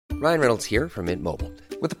Ryan Reynolds here from Mint Mobile.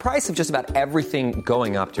 With the price of just about everything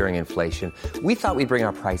going up during inflation, we thought we'd bring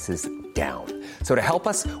our prices down. So to help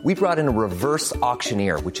us, we brought in a reverse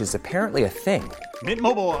auctioneer, which is apparently a thing. Mint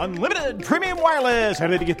Mobile Unlimited Premium Wireless. How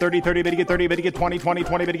to get 30, 30, bit to get 30, bit to get 20, 20,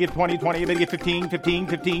 20, bit to get 20, 20, bit to get 15, 15,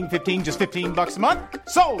 15, 15, just $15 a month?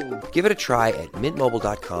 Sold! Give it a try at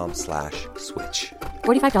mintmobile.com/switch.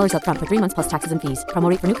 $45 up front for 3 months plus taxes and fees. Promo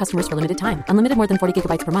rate for new customers for limited time. Unlimited more than 40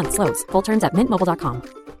 gigabytes per month. Slows full terms at mintmobile.com.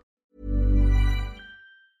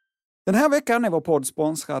 Den här veckan är vår podd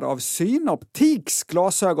sponsrad av Synoptiks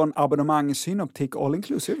glasögonabonnemang Synoptik All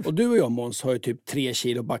Inclusive. Och du och jag, Måns, har ju typ 3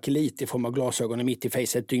 kilo bakelit i form av glasögon mitt i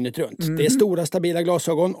facet dygnet runt. Det är stora, stabila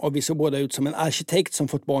glasögon och vi såg båda ut som en arkitekt som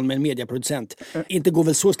fått barn med en mediaproducent. Inte går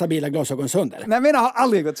väl så stabila glasögon sönder? Nej, mina har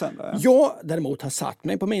aldrig gått sönder. Jag däremot har satt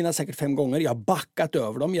mig på mina säkert 5 gånger. Jag har backat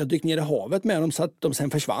över dem. Jag har dykt ner i havet med dem så att de sen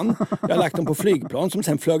försvann. Jag har lagt dem på flygplan som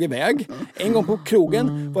sen flög iväg. En gång på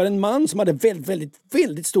krogen var det en man som hade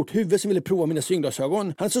väldigt stort huvud som ville prova mina synglasögon.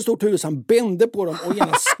 Han hade så stort huvud så han bände på dem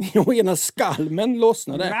och ena skalmen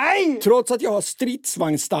lossnade. Nej! Trots att jag har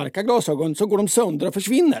stridsvagnsstarka glasögon så går de sönder och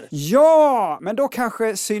försvinner. Ja, men då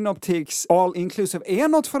kanske Synoptiks All Inclusive är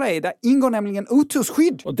något för dig. Där ingår nämligen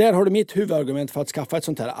otursskydd. Och där har du mitt huvudargument för att skaffa ett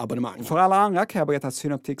sånt här abonnemang. För alla andra kan jag berätta att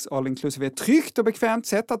Synoptiks All Inclusive är ett tryggt och bekvämt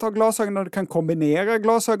sätt att ha glasögon och du kan kombinera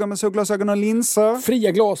glasögon med solglasögon och linser.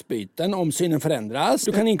 Fria glasbyten om synen förändras.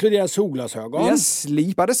 Du kan inkludera solglasögon. Ja,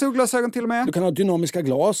 slipade solglasögon till och med. Du kan ha dynamiska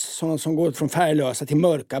glas, sådana som går från färglösa till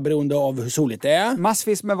mörka beroende av hur soligt det är.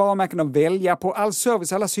 Massvis med varumärken att välja på. All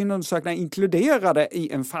service, alla synundersökningar inkluderade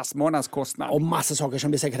i en fast månadskostnad. Och massa saker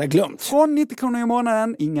som vi säkert har glömt. Från 90 kronor i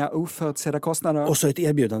månaden, inga oförutsedda kostnader. Och så ett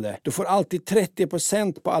erbjudande. Du får alltid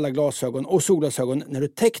 30% på alla glasögon och solglasögon när du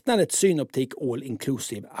tecknar ett Synoptik All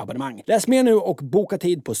Inclusive abonnemang. Läs mer nu och boka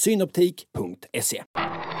tid på synoptik.se.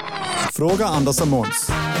 Fråga Anders och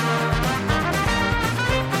Måns.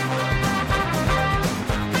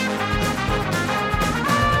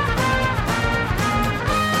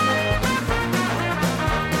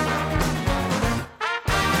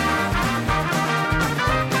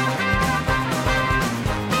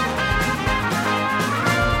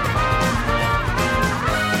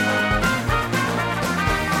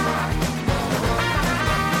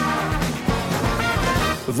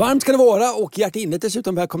 Varmt ska det vara och hjärtinligt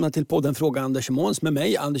dessutom välkomna till podden Fråga Anders och Måns med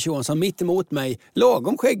mig, Anders Johansson, mitt emot mig,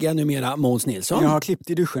 lagom skäggiga numera, Måns Nilsson. Jag har klippt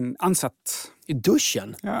i duschen, ansatt. I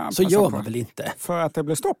duschen? Ja, så gör man väl inte? För att det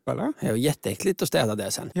blir stopp, eller? Det är jätteäckligt att städa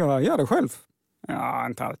det sen. Jag gör det själv. Ja,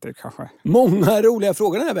 inte alltid kanske. Många roliga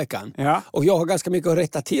frågor den här veckan. Ja. Och jag har ganska mycket att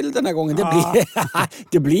rätta till den här gången.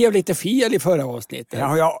 Det blev lite fel i förra avsnittet.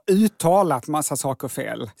 Ja, jag har uttalat massa saker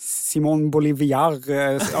fel. Simon Bolivar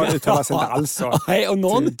uttalas inte alls så. Nej, och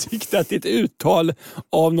någon tyckte att ditt uttal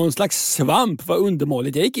av någon slags svamp var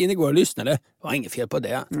undermåligt. Jag gick in igår och lyssnade. Det var inget fel på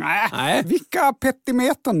det. Nej. Vilka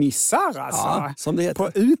petimeternissar alltså. Ja, som det heter.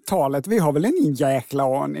 På uttalet, vi har väl en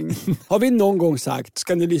jäkla aning. Har vi någon gång sagt,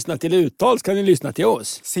 ska ni lyssna till uttal, ska ni lyssna till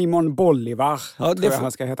oss? Simon Bolivar, ja, tror jag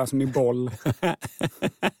han ska heta som i boll.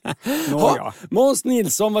 Måns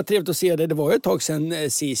Nilsson, vad trevligt att se dig. Det var ju ett tag sedan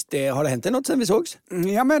sist. Har det hänt något sedan vi sågs?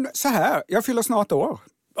 Ja, men så här, jag fyller snart år.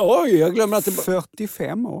 Oj, jag glömmer att det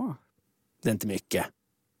 45 år. Det är inte mycket.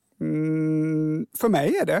 För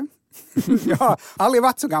mig är det. Jag har aldrig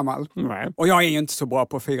varit så gammal. Nej. Och jag är ju inte så bra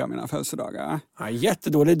på att fira mina födelsedagar. Ja,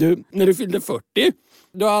 jättedålig. Du, när du fyllde 40,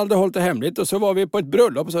 du har aldrig hållit det hemligt. Och så var vi på ett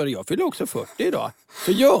bröllop och sa jag fyller också 40 idag.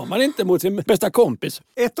 Så gör man inte mot sin bästa kompis.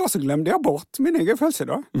 Ett år så glömde jag bort min egen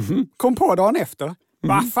födelsedag. Kom på dagen efter.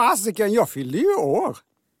 Vad fasiken, jag fyllde ju år.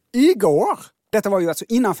 Igår. Detta var ju alltså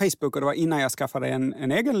innan Facebook och det var innan jag skaffade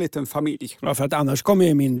en egen liten familj. Ja, för att annars kommer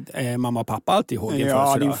ju min mamma och pappa alltid ihåg.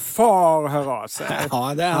 Ja, din far hör av sig.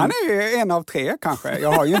 Ja, han är ju en av 3 kanske.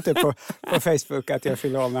 Jag har ju inte på Facebook att jag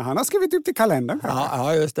fyller av, men han har skrivit upp till kalendern.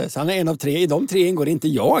 Ja, just det. Så han är en av 3. I de 3 ingår inte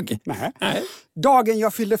jag. Nej. Dagen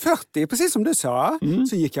jag fyllde 40, precis som du sa,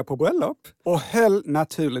 så gick jag på bröllop och höll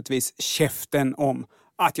naturligtvis käften om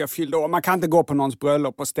att jag fyllde år. Man kan inte gå på någons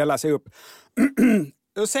bröllop och ställa sig upp.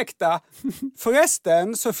 Ursäkta,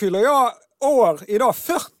 förresten så fyller jag år idag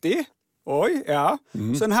 40. Oj, ja.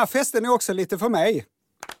 Så den här festen är också lite för mig,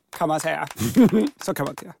 kan man säga. Så kan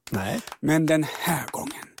man inte. Nej. Men den här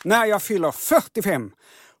gången, när jag fyller 45,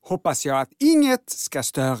 hoppas jag att inget ska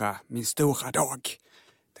störa min stora dag.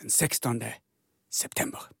 Den 16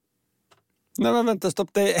 september. Nej, men vänta, stopp.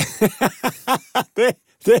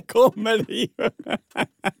 Det kommer ju.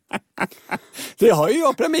 Det har ju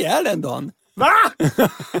jag premiär den dagen. Va?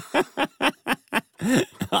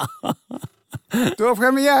 Du har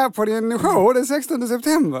premiär på din show den 16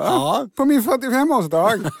 september? Ja. På min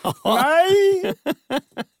 45-årsdag? Nej!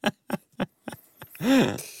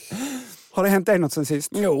 Har det hänt dig något sen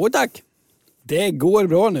sist? Jo tack. Det går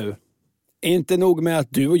bra nu. Inte nog med att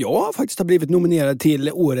du och jag faktiskt har blivit nominerad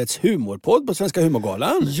till årets humorpodd på Svenska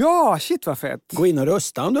Humorgalan. Ja, shit vad fett. Gå in och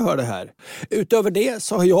rösta om du hör det här. Utöver det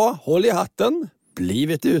så har jag, håll i hatten,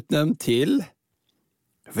 blivit utnämnd till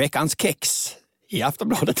veckans kex i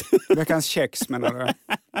Aftonbladet. Veckans kex menar du?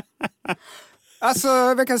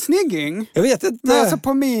 Alltså, veckans snigging? Jag vet inte.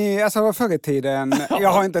 Nej, alltså förr i tiden, jag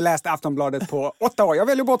har inte läst Aftonbladet på 8 år. Jag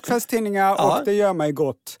väljer bort kvällstidningar och det gör mig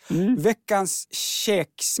gott. Veckans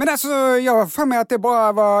kex. Men alltså, jag har för mig att det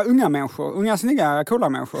bara var unga människor. Unga, snygga, coola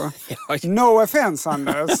människor. No offense,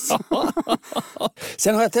 Anders.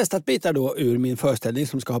 Sen har jag testat bitar då ur min föreställning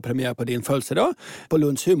som ska ha premiär på din födelsedag på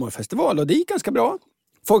Lunds humorfestival. Och det gick ganska bra.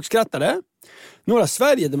 Folk skrattade. Några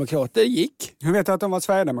Sverigedemokrater gick. Hur vet du att de var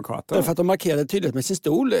Sverigedemokrater? Därför att de markerade tydligt med sin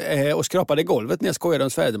stol och skrapade golvet när jag skojade om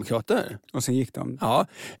Sverigedemokrater. Och sen gick de. Ja,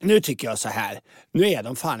 nu tycker jag så här. Nu är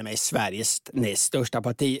de fan med Sveriges näst största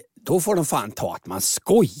parti. Då får de fan ta att man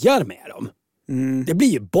skojar med dem. Det blir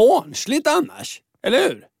ju barnsligt annars. Eller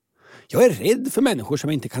hur? Jag är rädd för människor som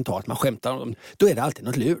inte kan ta att man skämtar om dem. Då är det alltid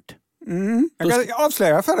något lurt. Jag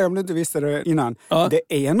avslöjar för dig om du inte visste det innan. Ja. Det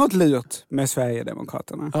är något lurt med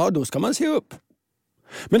Sverigedemokraterna. Ja, då ska man se upp.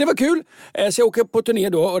 Men det var kul. Så jag åker på turné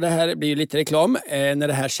då och det här blir ju lite reklam när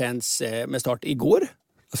det här känns med start igår.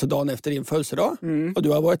 Alltså dagen efter din födelsedag. Och du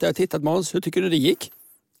har varit där och tittat, Måns. Hur tycker du det gick?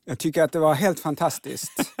 Jag tycker att det var helt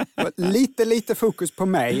fantastiskt. Det var lite fokus på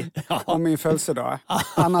mig om min födelsedag.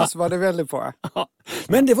 Annars var det väldigt bra.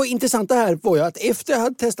 Men det var intressant det här var ju att efter jag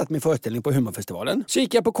hade testat min föreställning på Humorfestivalen så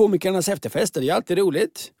gick jag på komikernas efterfest. Det är alltid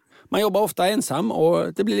roligt. Man jobbar ofta ensam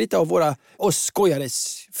och det blir lite av oss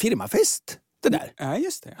skojares firmafest. Det där. Ja,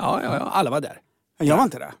 just det. Ja, alla var där. Jag var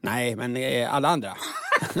inte där. Nej, men alla andra.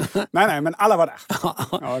 nej, men alla var där.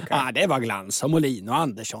 Okay. Ja, det var Glans och Molin och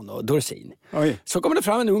Andersson och Dorsin. Oj. Så kommer det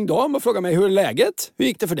fram en ung dam och frågar mig, hur är läget? Hur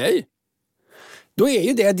gick det för dig? Då är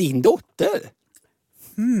ju det din dotter.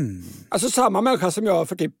 Alltså samma människa som jag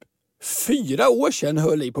för typ 4 år sedan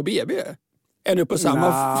höll i på BB. Är nu på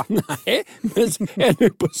samma är nu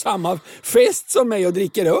på samma fest som mig och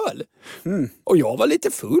dricker öl. Och jag var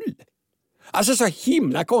lite full. Alltså så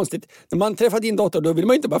himla konstigt. När man träffar din dotter då vill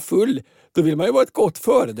man inte vara full. Då vill man ju vara ett gott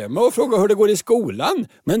föredöme och fråga hur det går i skolan.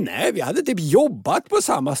 Men nej, vi hade typ jobbat på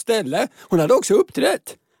samma ställe. Hon hade också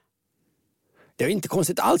uppträtt. Det var inte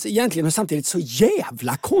konstigt alls egentligen, men samtidigt så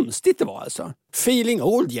jävla konstigt det var alltså. Feeling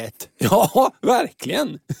old yet. Ja,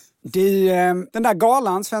 verkligen. Den där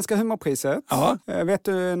galan, Svenska humorpriset. Ja. Vet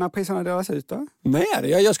du när priserna delas ut då? Nej,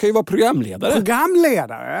 jag ska ju vara programledare.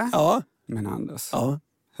 Programledare? Ja. Men Anders, ja.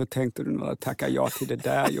 Hur tänkte du när du tackade ja till det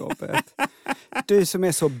där jobbet? Du som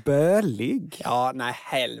är så bölig. Ja, nej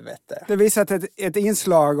helvete. Det visat ett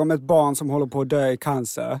inslag om ett barn som håller på att dö i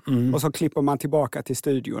cancer. Och så klipper man tillbaka till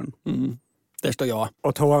studion. Där står jag.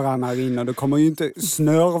 Och tårarna rinner. Du kommer ju inte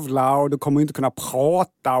snörvla och du kommer inte kunna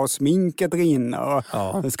prata och sminket rinner.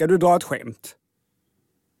 Ja. Nu ska du dra ett skämt.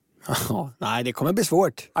 Nej, det kommer bli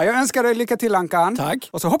svårt. Ja, jag önskar dig lycka till, Ankan. Tack.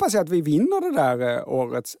 Och så hoppas jag att vi vinner det där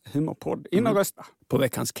årets humorpodd. In och rösta. På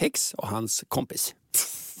veckans kex och hans kompis.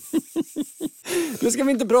 Nu ska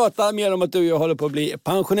vi inte prata mer om att du och jag håller på att bli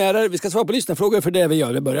pensionärer. Vi ska svara på lyssnarfrågor för det vi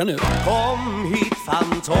gör. Vi börjar nu. Kom hit,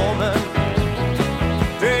 Fantomen.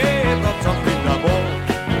 Det är bråttom, skynda på.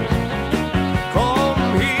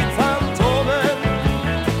 Kom hit, Fantomen.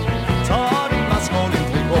 Ta din mask och din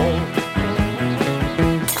trikå.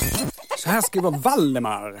 Så här skriver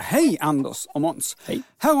Valdemar. Hej Anders och Måns. Hej.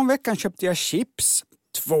 Häromveckan köpte jag chips.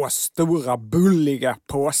 2 stora bulliga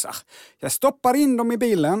påsar. Jag stoppade in dem i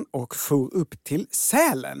bilen och for upp till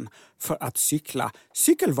Sälen för att cykla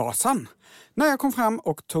Cykelvasan. När jag kom fram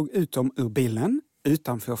och tog ut dem ur bilen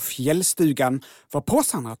utanför fjällstugan var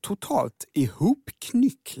påsarna totalt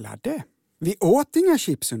ihopknycklade. Vi åt inga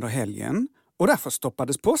chips under helgen och därför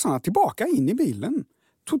stoppades påsarna tillbaka in i bilen.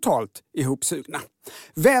 Totalt ihopsugna.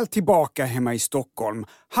 Väl tillbaka hemma i Stockholm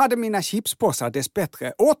hade mina chipspåsar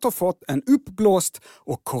dessbättre återfått en uppblåst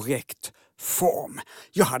och korrekt form.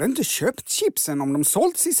 Jag hade inte köpt chipsen om de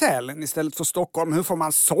sålts i Sälen istället för Stockholm. Hur får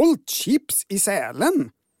man sålt chips i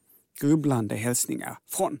Sälen? Grubblande hälsningar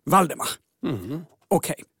från Valdemar.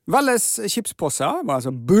 Okej. Valles chipspåsar var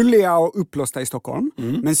alltså bulliga och uppblåsta i Stockholm,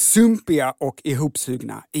 men sumpiga och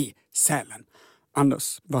ihopsugna i Sälen.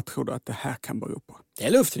 Anders, vad tror du att det här kan bero på? Det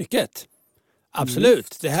är lufttrycket.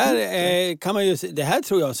 Absolut. Det här kan man ju, det här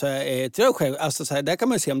tror jag så tror jag själv, alltså så här, där kan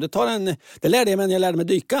man ju se om du tar det lärde jag mig när jag lärde mig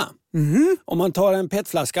dyka. Om man tar en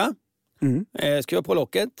petflaska, skruvar på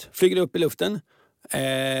locket, flyger upp i luften,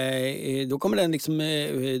 Då kommer den liksom,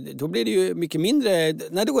 då blir det ju mycket mindre.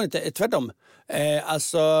 Nej, det går inte, tvärtom.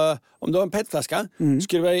 Alltså, om du har en petflaska,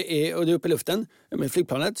 skruvar och du är uppe i luften med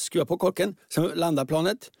flygplanet, skruvar på korken, sen landar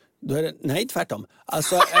planet. Då är det, nej, tvärtom.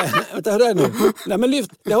 Alltså, vänta, hör det nu. Nej, men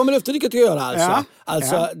det har med lufttrycket att göra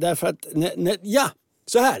alltså. Därför att,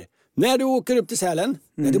 så här. När du åker upp till Sälen,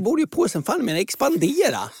 då borde ju påsen fan med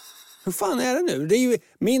expandera. Hur fan är det nu? Det är ju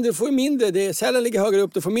mindre, du får ju mindre. Sälen ligger högre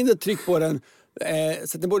upp, du får mindre tryck på den.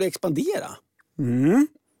 Så att den borde expandera.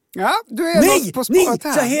 Ja, du är på spåret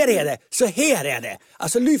här. Så här är det.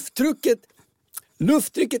 Alltså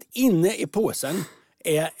lufttrycket inne i påsen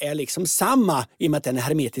är liksom samma i och med att den är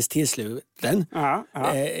hermetiskt tillsluten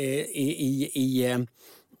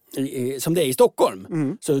som det är i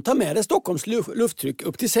Stockholm. Så du tar med dig Stockholms lufttryck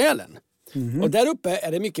upp till Sälen. Och där uppe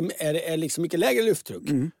är det mycket lägre lufttryck.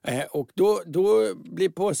 Och då blir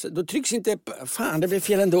påsen, då trycks inte, fan det blir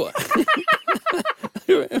fel ändå.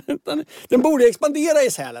 Den borde expandera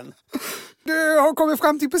i Sälen. Du har kommit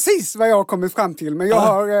fram till precis vad jag har kommit fram till, men jag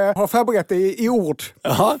har förberett det i ord.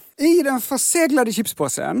 Aha. I den förseglade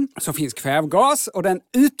chipspåsen så finns kvävgas och den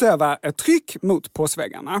utövar ett tryck mot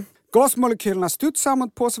påsväggarna. Gasmolekylerna studsar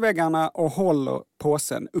mot påsväggarna och håller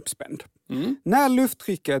påsen uppspänd. När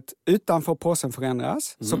lufttrycket utanför påsen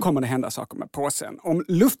förändras så kommer det hända saker med påsen. Om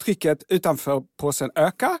lufttrycket utanför påsen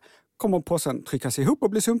ökar kommer påsen tryckas ihop och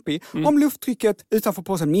bli sumpig. Om lufttrycket utanför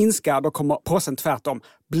påsen minskar då kommer påsen tvärtom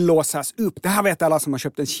blåsas upp. Det här vet alla som har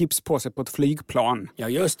köpt en chipspåse på ett flygplan. Ja,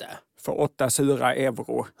 just det. För 8 sura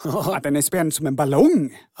euro. Att den är spänd som en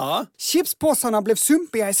ballong. Ja. Chipspåsarna blev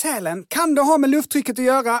sumpiga i Sälen. Kan det ha med lufttrycket att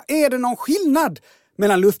göra? Är det någon skillnad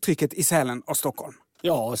mellan lufttrycket i Sälen och Stockholm?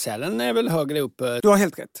 Ja, Sälen är väl högre upp. Du har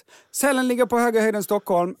helt rätt. Sälen ligger på högre höjd än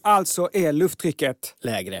Stockholm, alltså är lufttrycket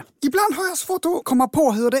lägre. Ibland har jag svårt att komma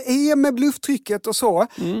på hur det är med lufttrycket och så.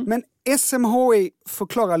 Men SMHI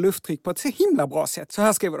förklarar lufttryck på ett så himla bra sätt. Så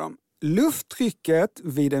här skriver de. Lufttrycket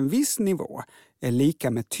vid en viss nivå är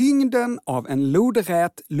lika med tyngden av en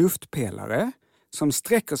lodrät luftpelare som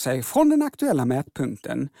sträcker sig från den aktuella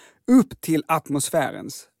mätpunkten upp till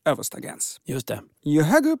atmosfärens översta gräns. Just det. Ju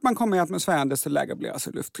högre upp man kommer i atmosfären desto lägre blir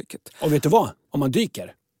alltså lufttrycket. Och vet du vad? Om man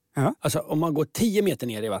dyker, alltså om man går 10 meter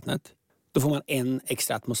ner i vattnet, då får man en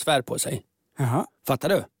extra atmosfär på sig. Jaha. Fattar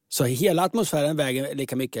du? Så hela atmosfären väger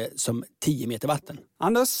lika mycket som 10 meter vatten.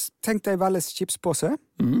 Anders, tänk dig Valles chipspåse.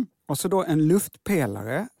 Och så då en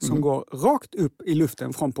luftpelare som går rakt upp i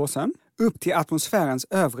luften från påsen. Upp till atmosfärens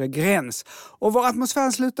övre gräns. Och var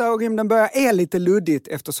atmosfären slutar och rymden börjar är lite luddigt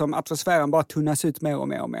eftersom atmosfären bara tunnas ut mer och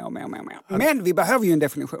mer. Men vi behöver ju en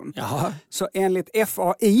definition. Jaha. Så enligt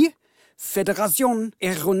FAI, Federation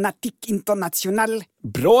Aeronautique Internationale.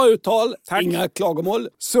 Bra uttal, tack. Inga klagomål.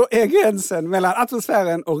 Så är gränsen mellan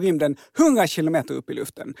atmosfären och rymden 100 kilometer upp i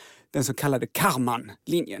luften. Den så kallade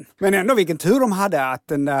Kármán-linjen. Men ändå vilken tur de hade att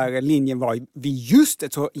den där linjen var vid just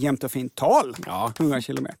ett så jämnt och fint tal. 100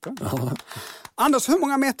 kilometer. Ja. Anders, hur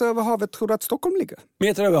många meter över havet tror du att Stockholm ligger?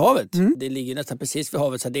 Meter över havet? Det ligger nästan precis vid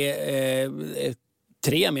havet, så det är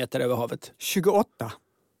 3 meter över havet. 28.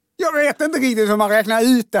 Jag vet inte riktigt hur man räknar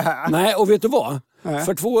ut det här. Nej, och vet du vad? Nej.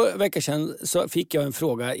 För 2 veckor sedan så fick jag en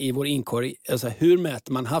fråga i vår inkorg. Alltså, hur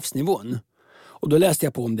mäter man havsnivån? Och då läste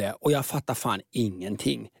jag på om det och jag fattar fan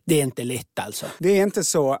ingenting. Det är inte lätt alltså. Det är inte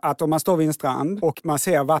så att om man står vid en strand och man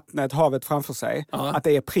ser vattnet, havet framför sig, att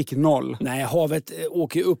det är prick 0. Nej, havet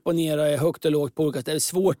åker upp och ner och är högt och lågt på olika ställen. Det är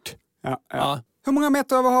svårt. Ja. Hur många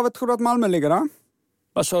meter över havet tror du att Malmö ligger då?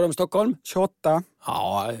 Vad sa du om Stockholm? 28.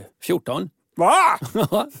 Ja, 14. Va?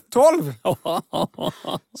 12?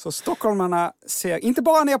 Så stockholmarna ser inte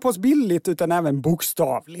bara ner på oss bildligt utan även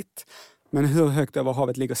bokstavligt. Men hur högt över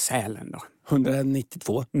havet ligger Sälen då?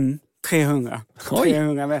 192. 300.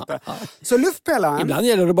 300 meter. Så luftpelaren... Ibland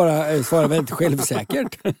gäller det bara att svara väldigt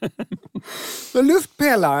självsäkert. Så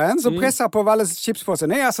luftpelaren som pressar på Valles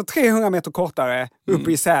chipspåsen är alltså 300 meter kortare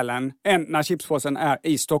uppe i Sälen än när chipspåsen är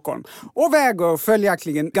i Stockholm. Och väger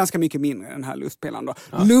följaktligen ganska mycket mindre än den här luftpelaren då.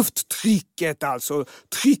 Lufttrycket alltså.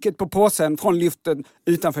 Trycket på påsen från luften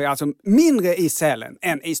utanför är alltså mindre i Sälen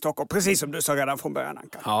än i Stockholm. Precis som du sa redan från början,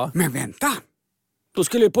 Anka. Ja. Men vänta! Då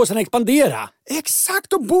skulle ju påsen expandera. Exakt,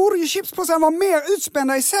 då borde ju chipspåsen vara mer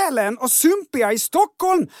utspända i Sälen och sumpiga i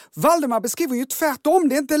Stockholm. Valdemar beskriver ju tvärtom.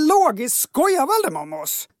 Det är inte logiskt. Skojar Valdemar med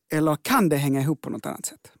oss? Eller kan det hänga ihop på något annat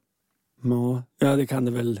sätt? Ja, det kan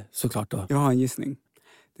det väl såklart då. Jag har en gissning.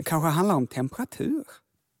 Det kanske handlar om temperatur.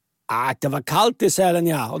 Det var kallt i Sälen,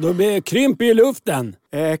 ja. Och då blir det krymp i luften.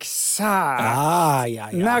 Exakt. Ja.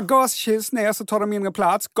 När gas kyls ner så tar det mindre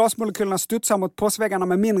plats. Gasmolekylerna studsar mot påsväggarna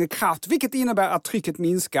med mindre kraft, vilket innebär att trycket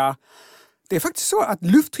minskar. Det är faktiskt så att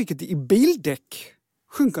lufttrycket i bildäck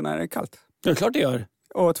sjunker när det är kallt. Det är klart det gör.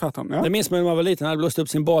 Och tvärtom, ja. Det minns man när man var liten. Han hade blåst upp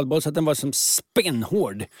sin badboll så att den var som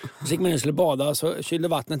spännhård. Så gick man in och skulle bada, så kylde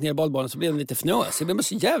vattnet ner badbollen, så blev den lite fnösig. Jag blev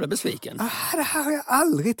så jävla besviken. Det här har jag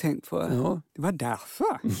aldrig tänkt på. Ja. Det var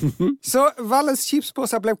därför. Så Valles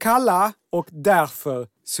chipspåsar blev kalla och därför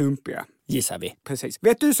sumpiga. Gissar vi. Precis.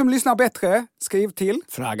 Vet du som lyssnar bättre? Skriv till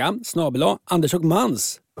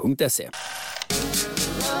fraga@andersochmans.se.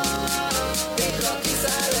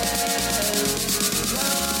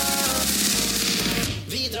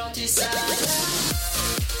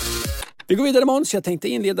 Vi går vidare, Måns. Jag tänkte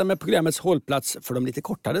inleda med programmets hållplats för de lite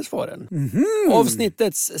kortare svaren.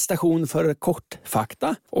 Avsnittets station för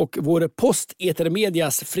kortfakta och vår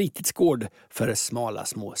postetermedias fritidsgård för smala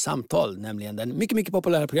små samtal. Nämligen den mycket, mycket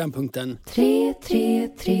populära programpunkten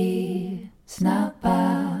 333 snabba.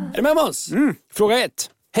 Är du med, Måns? Fråga 1.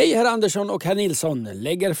 Hej herr Andersson och herr Nilsson.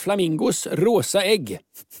 Lägger flamingos rosa ägg?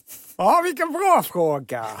 Ja, vilken bra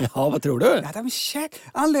fråga! Ja, vad tror du? Ja,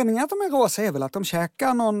 anledningen att de är rosa är väl att de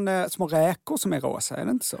käkar någon små räkor som är rosa, är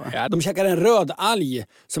det inte så? Ja, de käkar en röd alg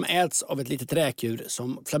som äts av ett litet räkdjur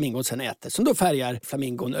som flamingon sen äter. Som då färgar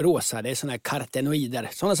flamingon rosa. Det är såna här karotenoider.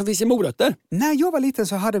 Sådana som finns i morötter. När jag var liten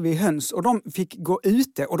så hade vi höns och de fick gå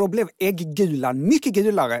ute och då blev ägggulan mycket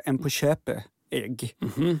gulare än på köpeägg.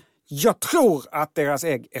 Jag tror att deras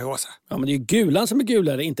ägg är rosa. Ja, men det är ju gulan som är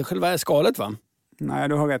gulare, inte själva skalet, va? Nej,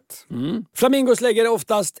 du har rätt. Flamingos lägger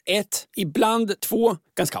oftast 1, ibland 2,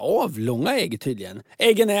 ganska avlånga ägg tydligen.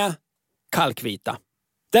 Äggen är kalkvita.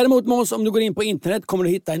 Däremot, Måns, om du går in på internet kommer du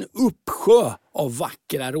hitta en uppsjö av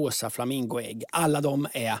vackra rosa flamingoägg. Alla de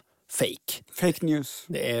är fake. Fake news.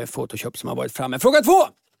 Det är Photoshop som har varit framme. Fråga 2!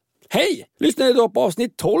 Hej! Lyssnade idag på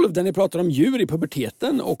avsnitt 12 där ni pratar om djur i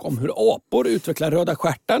puberteten och om hur apor utvecklar röda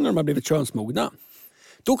stjärtar när de har blivit könsmogna.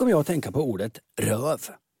 Då kommer jag att tänka på ordet röv.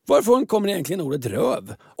 Varifrån kommer egentligen ordet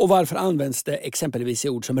röv? Och varför används det exempelvis i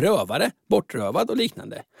ord som rövare, bortrövad och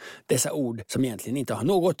liknande? Dessa ord som egentligen inte har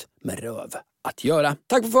något med röv att göra.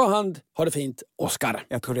 Tack på förhand. Ha det fint, Oskar.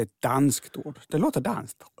 Jag tror det är ett danskt ord. Det låter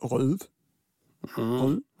danskt. Röv.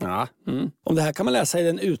 Ja. Om det här kan man läsa i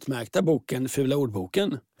den utmärkta boken Fula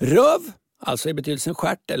ordboken. Röv, alltså i betydelsen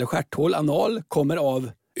stjärt eller stjärthål, anal, kommer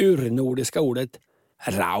av urnordiska ordet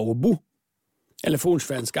raubo. Eller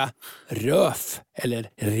fornsvenska röf eller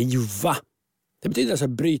riva. Det betyder alltså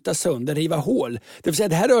bryta sönder, riva hål. Det vill säga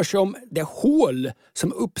det här rör sig om det hål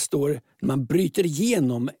som uppstår när man bryter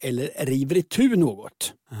igenom eller river itu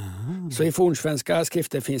något. Så i fornsvenska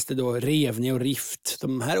skrifter finns det då revning och rift.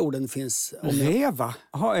 De här orden finns... Reva?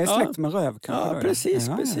 Är släkt med röv? Ja, precis.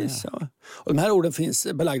 Ja. Och de här orden finns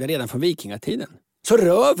belagda redan från vikingatiden. Så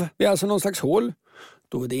röv, det är alltså någon slags hål.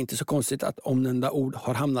 Då är det inte så konstigt att omnämnda ord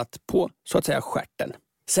har hamnat på, så att säga, stjärten.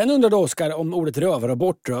 Sen undrade Oskar om ordet rövare och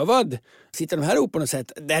bortrövad. Sitter de här ihop på något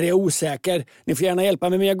sätt? Där är jag osäker. Ni får gärna hjälpa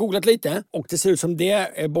mig, men jag har googlat lite. Och det ser ut som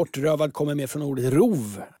det bortrövad kommer med från ordet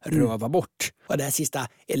rov. Röva bort. Och det här sista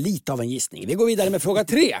är lite av en gissning. Vi går vidare med fråga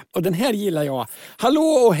 3. Och den här gillar jag. Hallå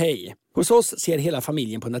och hej! Hos oss ser hela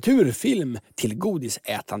familjen på naturfilm till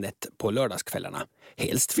godisätandet på lördagskvällarna.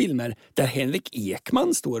 Helst filmer där Henrik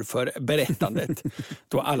Ekman står för berättandet.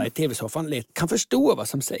 Då alla i tv-soffan lätt kan förstå vad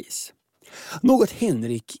som sägs. Något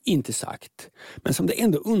Henrik inte sagt, men som det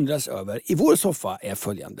ändå undras över i vår soffa är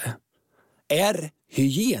följande. Är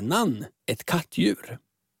hyenan ett kattdjur?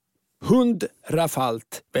 Hund,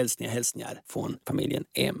 Rafalt, välsningar, hälsningar från familjen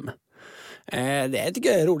M. Det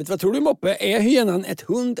tycker jag är roligt. Vad tror du, Moppe? Är hyenan ett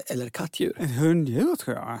hund- eller kattdjur? Ett hunddjur,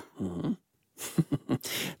 tror jag.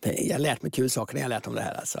 Jag har lärt mig kul saker när jag har lärt om det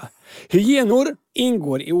här. Alltså. Hyenor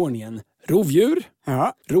ingår i ordningen rovdjur.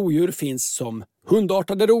 Ja. Rovdjur finns som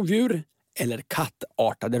hundartade rovdjur eller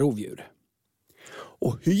kattartade rovdjur.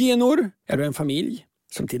 Och hyenor är en familj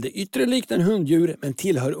som till det yttre liknar hunddjur men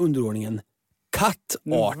tillhör underordningen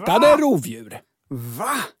kattartade rovdjur.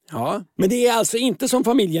 Va? Ja, men det är alltså inte som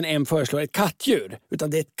familjen M föreslår ett kattdjur, utan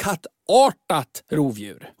det är ett kattartat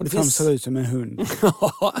rovdjur. Och det finns... Som ser ut som en hund.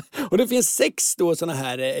 Och det finns 6 då såna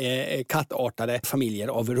här kattartade familjer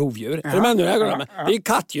av rovdjur. Är du med nu? Det är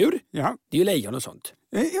kattdjur, Ja. det är ju lejon och sånt.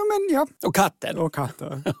 Ja. Och katter. Och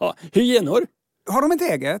katter. Ja, hyenor. Har de ett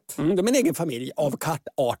eget? De är en egen familj av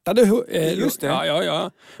kattartade. Just det.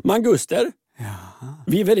 Ja. Manguster. Ja.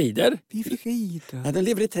 Viverider. Viverider. Ja, de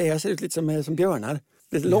lever i trä och ser ut lite som björnar.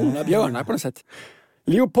 Lite långa björnar på något sätt.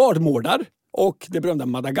 Leopardmårdar och det berömda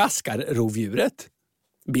Madagaskar-rovdjuret.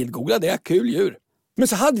 Bildgoogla det, kul djur. Men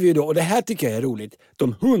så hade vi ju då, och det här tycker jag är roligt,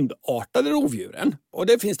 de hundartade rovdjuren. Och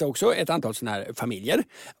det finns det också ett antal sådana här familjer.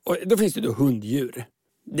 Och då finns det då hunddjur.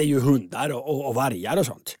 Det är ju hundar och vargar och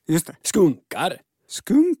sånt. Just det. Skunkar.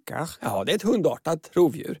 Skunkar? Ja, det är ett hundartat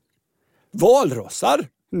rovdjur. Valrossar.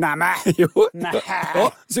 Nämen! Jo, Nähä.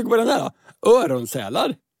 ja, sug på den här då.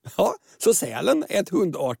 Öronsälar. Ja, så sälen är ett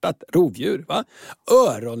hundartat rovdjur. Va?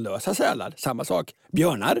 Öronlösa sälar, samma sak.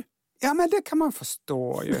 Björnar. Ja, men det kan man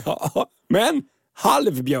förstå ju. Ja, men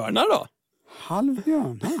halvbjörnar då?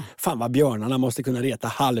 Halvbjörnar? Fan vad björnarna måste kunna reta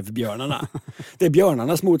halvbjörnarna. Det är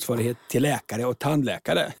björnarnas motsvarighet till läkare och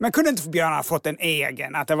tandläkare. Men kunde inte björnar fått en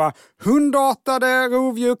egen? Att det var hundartade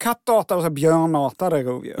rovdjur, kattartade och så björnartade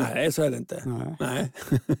rovdjur? Nej, så är det inte. Nej.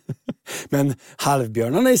 Men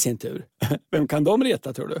halvbjörnarna i sin tur, vem kan de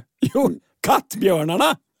reta tror du? Jo,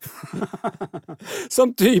 kattbjörnarna!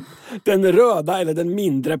 Som typ den röda eller den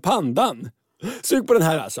mindre pandan. Sug på den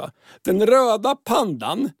här alltså. Den röda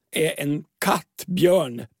pandan är en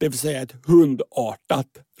kattbjörn, det vill säga ett hundartat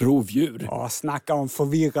rovdjur. Ja, snacka om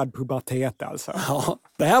förvirrad pubertet alltså. Ja,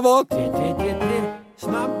 det här var 3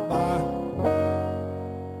 snabba.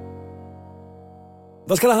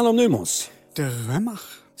 Vad ska det handla om nu, Måns? Drömmar.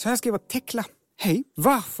 Så här skriver Tekla. Hej,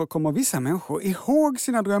 varför kommer vissa människor ihåg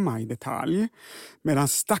sina drömmar i detalj? Medan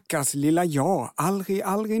stackars lilla jag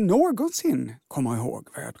aldrig någonsin kommer ihåg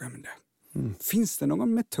vad jag drömde. Finns det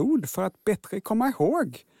någon metod för att bättre komma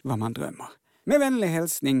ihåg vad man drömmer? Med vänlig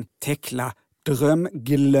hälsning, Tekla,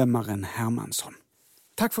 drömglömmaren Hermansson.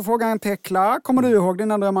 Tack för frågan, Tekla. Kommer du ihåg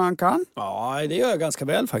dina drömmar, Ankan? Ja, det gör jag ganska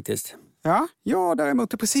väl faktiskt. Ja, jag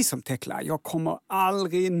däremot är precis som Tekla. Jag kommer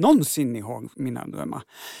aldrig någonsin ihåg mina drömmar.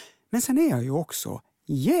 Men sen är jag ju också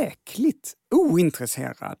jäkligt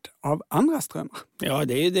ointresserad av andras drömmar. Ja,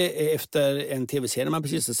 det är ju det efter en tv-serie man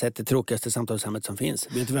precis har sett, det tråkigaste samtalsämnet som finns.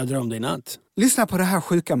 Vet du vad jag drömde i natt? Lyssna på det här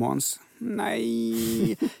sjuka, Måns.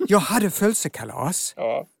 Nej, jag hade födelsekalas.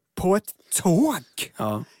 Ja. På ett tåg.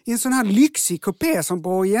 Ja. I en sån här lyxig kupé som på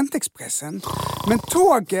Orientexpressen. Men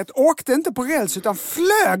tåget åkte inte på räls utan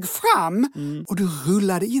flög fram. Och du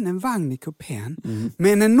rullade in en vagn i kupén.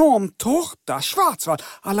 Med en enorm tårta, schwarzwald.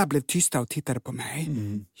 Alla blev tysta och tittade på mig.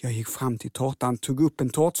 Jag gick fram till tårtan, tog upp en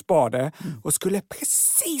tårtspade och skulle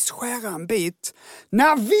precis skära en bit.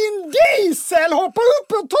 När Vin Diesel hoppar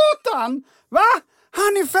upp ur tårtan! Va?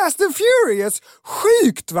 Han är Fast and Furious.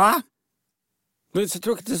 Sjukt, va? Det är så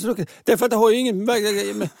tråkigt. Därför att det har ju ingen...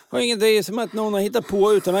 Det är som att någon har hittat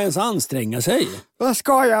på utan att ens anstränga sig. Vad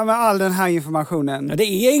ska jag med all den här informationen? Ja, det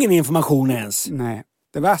är ingen information ens. Nej,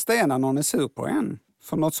 det värsta är när någon är sur på en.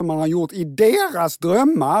 För något som man har gjort i deras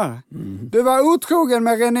drömmar. Du var otrogen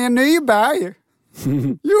med René Nyberg.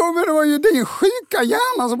 Jo, men det var ju din sjuka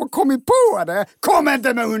hjärna som har kommit på det. Kom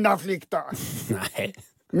inte med undanflykter! Nej.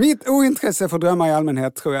 Mitt ointresse för drömmar i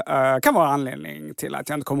allmänhet tror jag kan vara anledning till att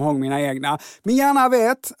jag inte kommer ihåg mina egna. Min hjärna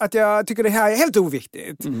vet att jag tycker det här är helt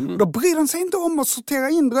oviktigt. Då bryr den sig inte om att sortera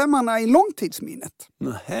in drömmarna i långtidsminnet.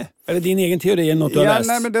 Nej. Är det din egen teori eller något du har läst?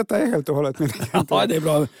 Nej, men detta är helt och hållet min egen teori. Ja, det är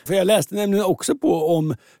bra. För jag läste nämligen också på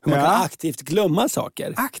om hur man kan aktivt glömma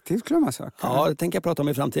saker. Aktivt glömma saker? Ja, det tänker jag prata om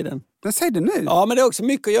i framtiden. Men säg det nu. Ja, men det har också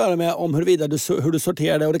mycket att göra med om hur du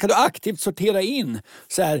sorterar det. Och det kan du aktivt sortera in.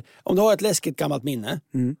 Så här, om du har ett läskigt gammalt minne.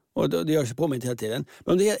 Och det gör sig på mig hela tiden.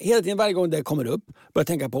 Men om det hela tiden varje gång det kommer upp börjar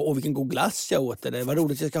tänka på vilken god glass jag åt eller vad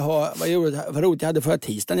roligt jag ska ha, vad roligt jag hade förra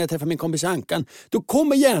tisdagen när jag träffade min kompis Ankan. Då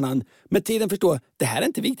kommer hjärnan med tiden förstå det här är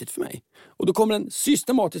inte viktigt för mig. Och då kommer den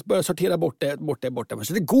systematiskt börja sortera bort det.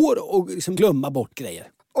 Så det går att liksom glömma bort grejer.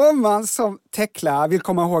 Om man som Tekla vill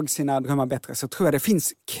komma ihåg sina drömmar bättre så tror jag det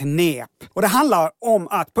finns knep. Och det handlar om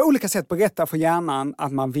att på olika sätt berätta för hjärnan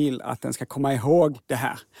att man vill att den ska komma ihåg det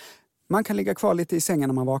här. Man kan ligga kvar lite i sängen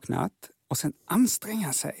när man vaknat och sen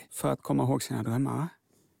anstränga sig för att komma ihåg sina drömmar.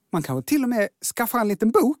 Man kan till och med skaffa en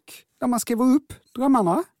liten bok där man skriver upp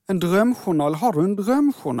drömmarna. En drömjournal. Har du en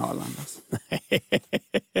drömjournal, Anders?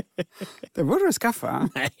 Det borde du skaffa.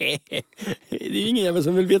 Nej, det är ingen jävel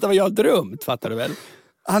som vill veta vad jag har drömt, fattar du väl?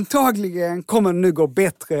 Antagligen kommer det nu gå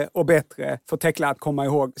bättre och bättre för Tekla att komma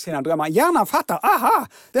ihåg sina drömmar. Hjärnan fattar, aha,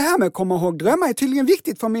 det här med att komma ihåg drömmar är tydligen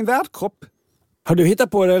viktigt för min värdkropp. Har du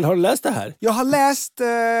hittat på det eller har du läst det här? Jag har läst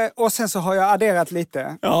och sen så har jag adderat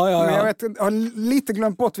lite. Ja. Men jag har lite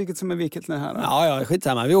glömt bort vilket som är vilket nu här. Då. Ja,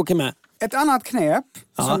 skitsamma. Vi åker med. Ett annat knep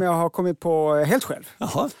som jag har kommit på helt själv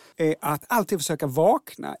är att alltid försöka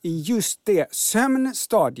vakna i just det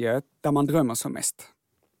sömnstadiet där man drömmer som mest.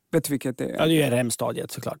 Vet du vilket det är? Ja, det är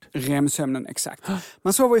REM-stadiet såklart. REM-sömnen, exakt.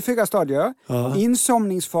 Man sover i 4 stadier.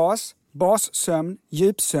 Insomningsfas, bassömn,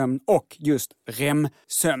 djupsömn och just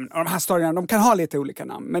REM-sömn. Och de här stadierna, de kan ha lite olika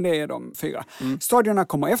namn, men det är de 4. Stadierna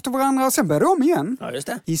kommer efter varandra och sen börjar de om igen. Ja, just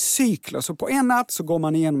det. I cykler, så på en natt så går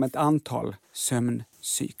man igenom ett antal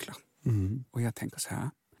sömncykler. Och jag tänker så här,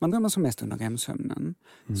 man drömmer som mest under REM-sömnen.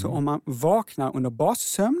 Så om man vaknar under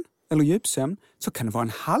bassömn eller djupsömn så kan det vara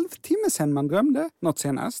en halvtimme sedan man drömde något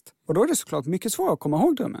senast. Och då är det såklart mycket svårare att komma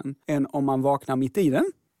ihåg drömmen än om man vaknar mitt i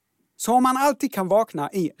den Så om man alltid kan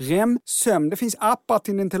vakna i REM-sömn, det finns appar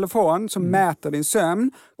till din telefon som mäter din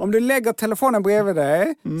sömn. Om du lägger telefonen bredvid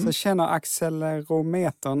dig så känner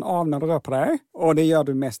accelerometern av när du rör på dig. Och det gör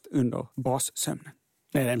du mest under bassömnen.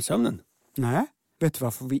 Nej, REM-sömnen. Nej. Vet du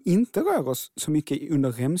varför vi inte rör oss så mycket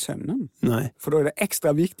under REM-sömnen? Nej. För då är det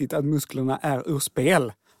extra viktigt att musklerna är ur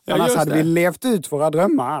spel. Ja, Annars just hade det. vi levt ut våra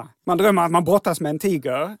drömmar. Man drömmer att man brottas med en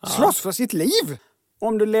tiger. Slåss för sitt liv!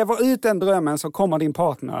 Om du lever ut den drömmen så kommer din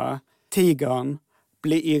partner, tigern,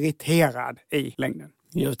 bli irriterad i längden.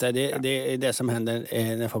 Just det, det är det som händer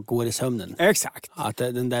när folk går i sömnen. Exakt. Att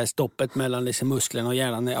den där stoppet mellan liksom musklerna och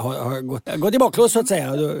hjärnan har gått i baklås så att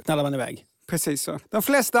säga, och då knallar man iväg. Precis så. De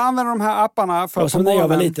flesta använder de här apparna för och som när jag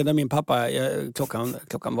var liten, när min pappa, klockan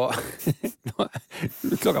var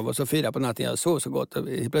klockan var så 4 på natten, jag sov så gott och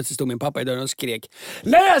plötsligt stod min pappa i dörren och skrek: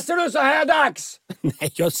 läser du så här dags?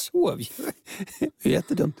 Nej, jag sov ju. Det är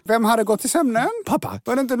jättedumt. Vem hade gått i sömnen? Pappa.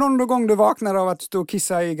 Var det inte någon gång du vaknade av att du stod och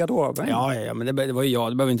kissade i garderoben? Ja, men det var ju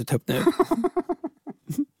jag, det behöver vi inte ta upp nu.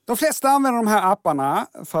 De flesta använder de här apparna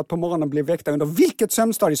för att på morgonen bli väckta under vilket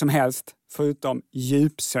sömnstadie som helst, förutom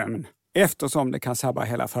djupsömn. Eftersom det kan sabba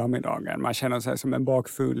hela förmiddagen. Man känner sig som en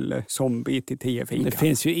bakfull zombie till 10 fikan. Det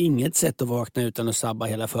finns ju inget sätt att vakna utan att sabba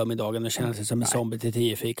hela förmiddagen och känna sig som en zombie till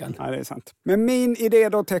 10 fikan. Ja, det är sant. Men min idé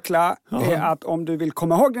då, Tekla, är att om du vill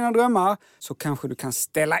komma ihåg dina drömmar så kanske du kan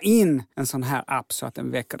ställa in en sån här app så att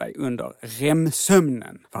den väcker dig under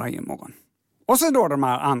REM-sömnen varje morgon. Och så då de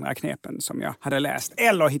här andra knepen som jag hade läst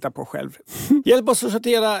eller hittat på själv. Hjälp oss att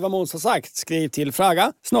sortera vad Måns har sagt. Skriv till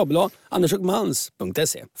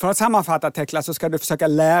fraga@andersogmans.se. För att sammanfatta, Tekla, så ska du försöka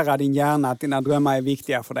lära din hjärna att dina drömmar är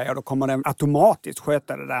viktiga för dig. Och då kommer den automatiskt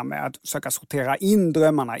sköta det där med att försöka sortera in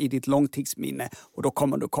drömmarna i ditt långtidsminne. Och då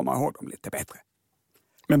kommer du komma ihåg dem lite bättre.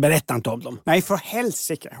 Men berätta inte om dem. Nej, för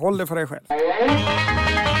helsike. Håll det för dig själv.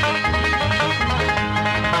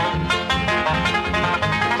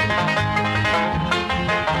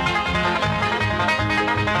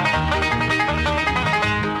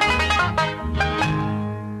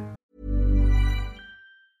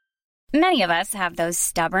 Many of us have those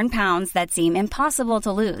stubborn pounds that seem impossible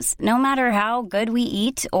to lose, no matter how good we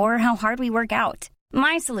eat or how hard we work out.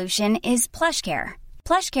 My solution is PlushCare.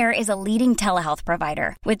 PlushCare is a leading telehealth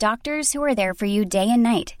provider with doctors who are there for you day and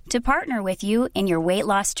night to partner with you in your weight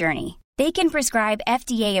loss journey. They can prescribe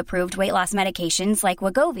FDA-approved weight loss medications like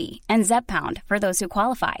Wegovy and Zepbound for those who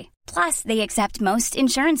qualify. Plus, they accept most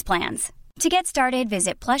insurance plans. To get started,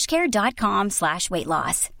 visit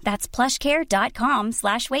plushcare.com/weightloss. That's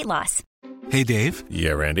plushcare.com/weightloss. Hey, Dave.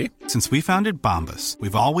 Yeah, Randy. Since we founded Bombas,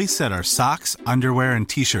 we've always said our socks, underwear, and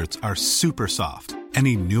T-shirts are super soft.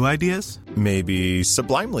 Any new ideas? Maybe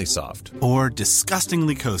sublimely soft. Or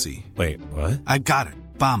disgustingly cozy. Wait, what? I got it.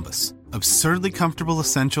 Bombas. Absurdly comfortable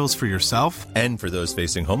essentials for yourself and for those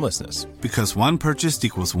facing homelessness. Because one purchased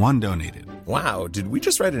equals one donated. Wow, did we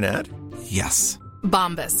just write an ad? Yes.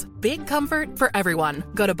 Bombas. Big comfort for everyone.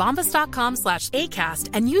 Go to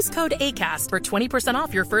bombas.com/ACAST and use code ACAST for 20%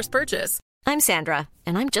 off your first purchase. I'm Sandra,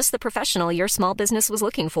 and I'm just the professional your small business was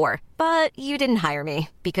looking for. But you didn't hire me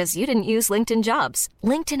because you didn't use LinkedIn Jobs.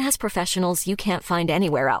 LinkedIn has professionals you can't find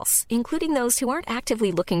anywhere else, including those who aren't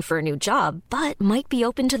actively looking for a new job, but might be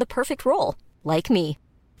open to the perfect role, like me.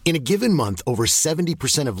 In a given month, over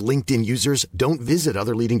 70% of LinkedIn users don't visit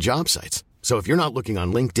other leading job sites. So if you're not looking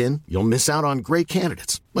on LinkedIn, you'll miss out on great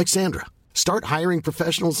candidates like Sandra. Start hiring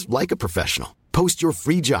professionals like a professional. Post your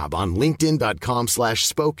free job on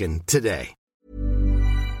linkedin.com/spoken today.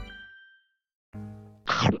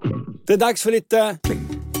 Det är dags för lite... Pling,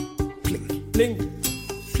 pling, Pling.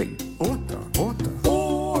 pling.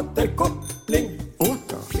 Återkoppling.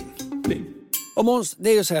 Pling. Och Måns, det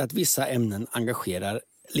är ju så här att vissa ämnen engagerar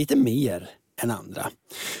lite mer än andra.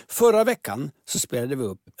 Förra veckan så spelade vi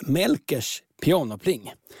upp Melkers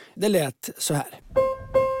pianopling. Det lät så här.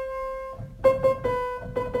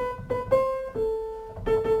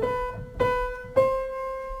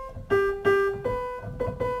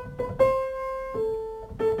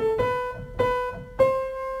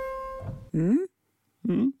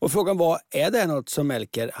 Och frågan var, är det något som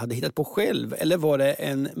Melker hade hittat på själv eller var det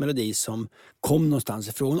en melodi som kom någonstans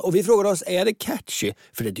ifrån? Och vi frågade oss, är det catchy?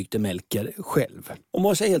 För det tyckte Melker själv. Om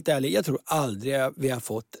man säger helt ärligt, jag tror aldrig vi har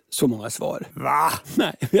fått så många svar. Va?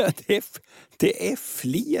 Nej, det är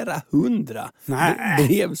flera hundra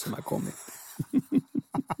brev som har kommit.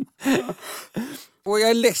 Och jag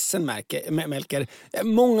är ledsen, Melker.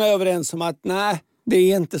 Många är överens om att nej, det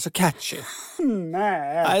är inte så catchy.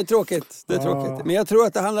 Nej. Det är tråkigt. Men jag tror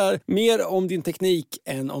att det handlar mer om din teknik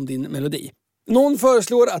än om din melodi. Någon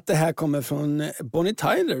föreslår att det här kommer från Bonnie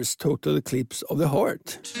Tylers Total Eclipse of the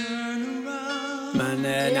Heart. Turn around. Men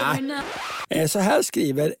nej. Så här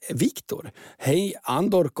skriver Viktor. Hej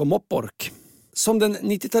Andork och Moppork. Som den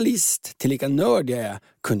 90-talist tillika nörd jag är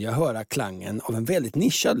kunde jag höra klangen av en väldigt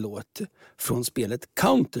nischad låt från spelet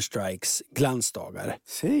Counter-Strikes glansdagar.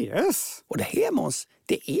 CS. Och det här, Måns,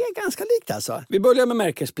 det är ganska likt alltså. Vi börjar med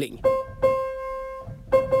Merkers pling.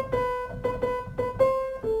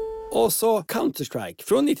 Och så Counter-Strike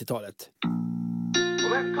från 90-talet.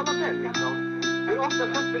 Men kan man välja liksom? Hur ofta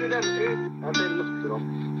sätter du den ut? Ja, det låter då.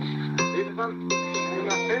 Det är för fan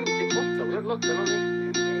 158, det låter någonting.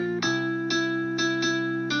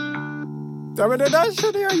 Ja, men det där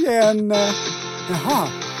känner jag igen. Jaha.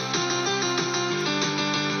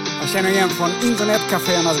 Jag känner igen från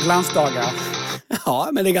internetcaféernas glansdagar. Ja,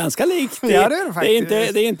 men det är ganska likt. Ja, det är det faktiskt.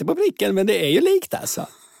 Det är inte på pricken, men det är ju likt alltså.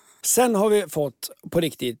 Sen har vi fått på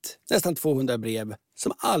riktigt nästan 200 brev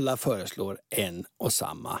som alla föreslår en och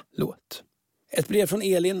samma låt. Ett brev från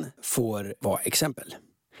Elin får vara exempel.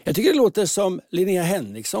 Jag tycker det låter som Linnea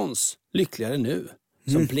Henrikssons Lyckligare nu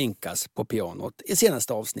som plinkas på pianot i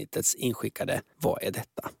senaste avsnittets inskickade Vad är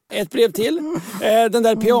detta? Ett brev till. Den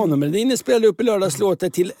där pianomelodin spelade upp i lördags låter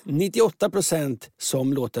till 98%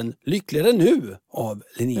 som låten Lyckligare nu av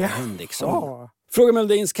Linnea Henriksson.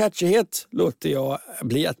 Frågemelodins catchighet låter jag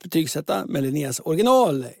bli att betygsätta, men Linneas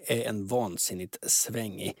original är en vansinnigt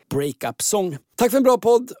svängig break-up-sång. Tack för en bra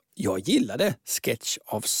podd. Jag gillade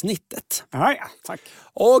sketchavsnittet. Ja, tack.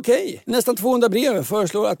 Okej, nästan 200 brev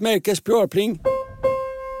föreslår att Merkers PR-pling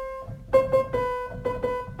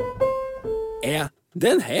är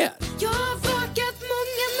den här. Jag har vakat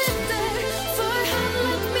många nätter,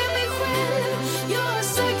 förhandlat med mig själv. Jag har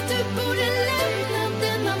sagt du borde lämna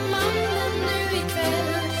denna mannen nu ikväll.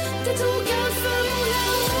 Det tog allt för många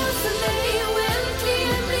år för mig och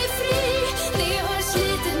äntligen bli fri. Det har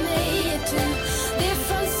slitit mig itu. Det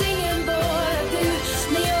fanns ingen bara du,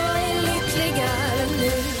 men jag är lyckligare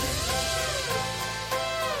nu.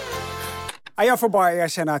 Jag får bara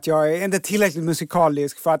erkänna att jag är inte tillräckligt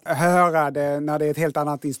musikalisk för att höra det när det är ett helt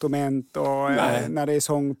annat instrument och när det är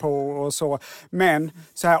sång på och så. Men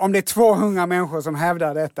så här, om det är 200 människor som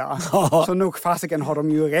hävdar detta så nog fasiken har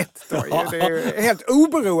de ju rätt. Då. Det är helt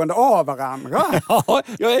oberoende av varandra. Ja,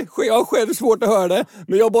 jag har själv svårt att höra det,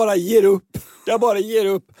 men jag bara ger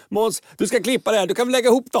upp. Måns, du ska klippa det här. Du kan väl lägga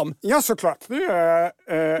ihop dem? Ja, såklart. Det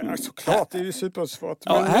är såklart. Det är ju supersvårt.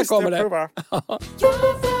 Ja, men här kommer det. Jag har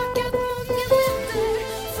vakat många nätter,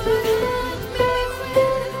 förhandlat med mig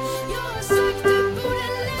själv. Jag har sagt du borde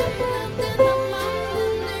lämna denna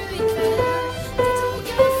mannen nu ikväll. Det tog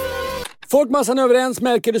allt för... Folkmassan överens.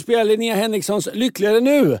 Märker du spelar Linnea Henrikssons Lyckligare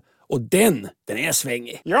nu. Och den är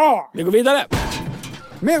svängig. Ja! Vi går vidare.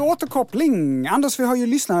 Mer återkoppling. Anders, vi har ju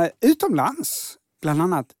lyssnare utomlands. Bland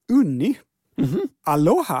annat Unni.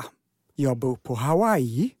 Aloha. Jag bor på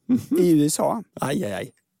Hawaii i USA.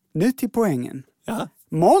 Aj. Nu till poängen. Ja.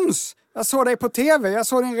 Måns, jag såg dig på tv, jag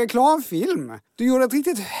såg din reklamfilm. Du gjorde ett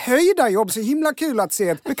riktigt höjdarjobb, så himla kul att se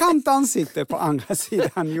ett bekant ansikte på andra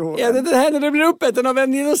sidan jorden. Är det här när du blir uppäten av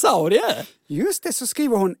en dinosaurie? Just det, så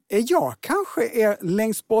skriver hon, är jag kanske är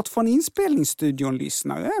längst bort från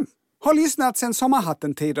inspelningsstudion-lyssnare? Har lyssnat sedan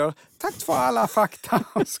sommarhattentider. Tack för alla fakta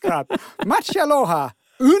och skratt. Match aloha,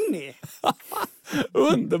 Unni!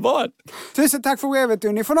 Underbart! Tusen tack för brevet,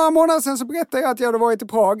 Unni. För några månader sedan så berättade jag att jag hade varit i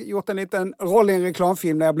Prag, gjort en liten roll i en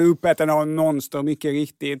reklamfilm där jag blev uppäten av en monster, mycket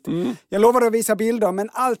riktigt. Jag lovade att visa bilder, men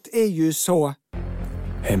allt är ju så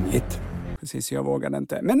hemligt. Precis, jag vågade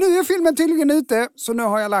inte. Men nu är filmen tydligen ute, så nu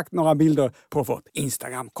har jag lagt några bilder på vårt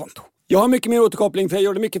Instagram-konto. Jag har mycket mer återkoppling för jag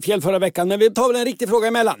gjorde mycket fel förra veckan, men vi tar väl en riktig fråga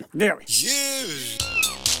emellan. Det gör vi.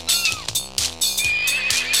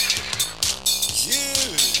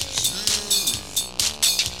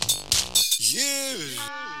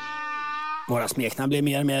 Våra smeknamn blir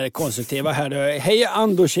mer och mer konstruktiva här. Hej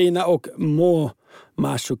Andokina och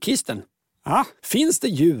Masokisten. Finns det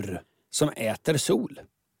djur som äter sol?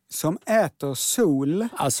 Som äter sol?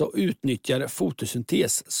 Alltså utnyttjar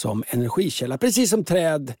fotosyntes som energikälla, precis som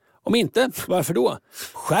träd. Om inte, varför då?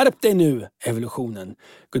 Skärp dig nu, evolutionen.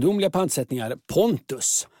 Gudomliga pantsättningar,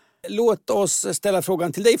 Pontus. Låt oss ställa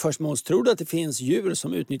frågan till dig först, Måns. Tror du att det finns djur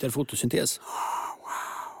som utnyttjar fotosyntes?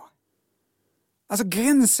 Alltså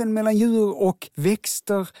gränsen mellan djur och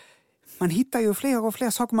växter, man hittar ju fler och fler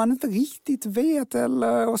saker man inte riktigt vet.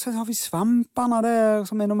 Och sen har vi svamparna där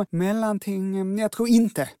som är de mellanting. Jag tror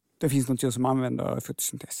inte det finns något djur som använder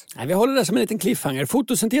fotosyntes. Nej, vi håller det som en liten cliffhanger.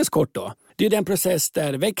 Fotosyntes kort då. Det är den process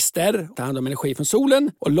där växter tar hand om energi från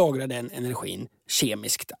solen och lagrar den energin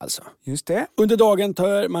kemiskt alltså. Just det. Under dagen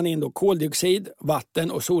tar man in då koldioxid,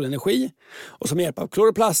 vatten och solenergi. Och som hjälp av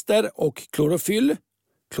kloroplaster och klorofyll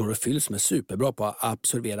Klorofyll som är superbra på att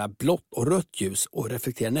absorbera blått och rött ljus och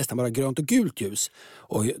reflektera nästan bara grönt och gult ljus.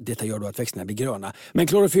 Och detta gör då att växterna blir gröna. Men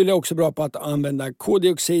klorofyll är också bra på att använda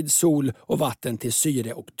koldioxid, sol och vatten till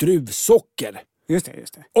syre och druvsocker. Just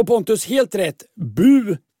det. Och Pontus, helt rätt.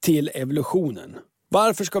 Bu till evolutionen.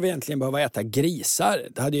 Varför ska vi egentligen behöva äta grisar?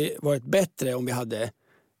 Det hade ju varit bättre om vi hade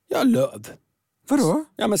löv. Vadå?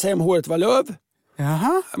 Ja, men säg om håret var löv.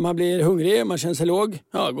 Jaha. Man blir hungrig, man känner sig låg.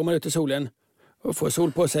 Ja, går man ut i solen och får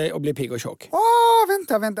sol på sig och blir pigg och tjock.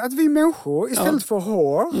 Vänta. Att vi människor istället för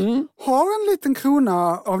hår har en liten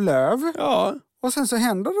krona av löv. Ja. Och sen så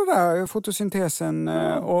händer det där fotosyntesen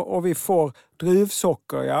och vi får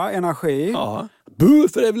druvsocker, energi. Ja. Bu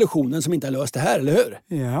för evolutionen som inte har löst det här, eller hur?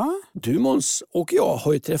 Ja. Du, Måns, och jag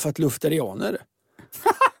har ju träffat lufterianer.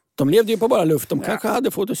 De levde ju på bara luft, de kanske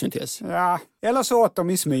hade fotosyntes. Ja, eller så åt de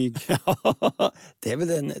i smyg. Det är väl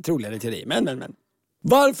en troligare teori, men.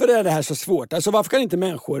 Varför är det här så svårt? Alltså varför kan inte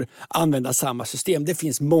människor använda samma system? Det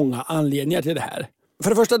finns många anledningar till det här. För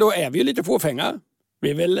det första då är vi ju lite fåfänga.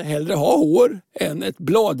 Vi vill hellre ha hår än ett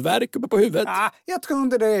bladverk uppe på huvudet. Jag tror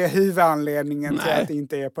inte det är huvudanledningen till att det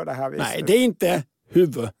inte är på det här viset. Nej, det är inte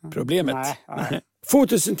huvudproblemet. Nej.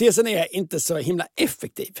 Fotosyntesen är inte så himla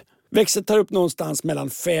effektiv. Växter tar upp någonstans mellan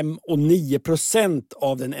 5 och 9%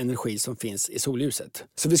 av den energi som finns i solljuset.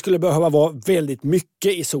 Så vi skulle behöva vara väldigt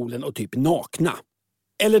mycket i solen och typ nakna.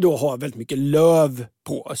 Eller då ha väldigt mycket löv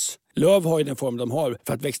på oss. Löv har ju den form de har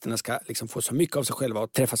för att växterna ska liksom få så mycket av sig själva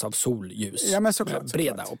och träffas av solljus. Ja, men såklart.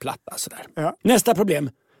 Breda och platta sådär. Ja. Nästa problem,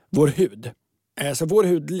 vår hud. Så vår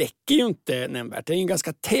hud läcker ju inte nämnvärt. Det är en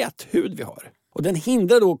ganska tät hud vi har. Och den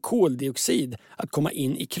hindrar då koldioxid att komma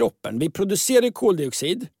in i kroppen. Vi producerar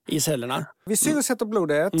koldioxid i cellerna. Vi syresätter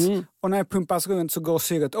blodet och när det pumpas runt så går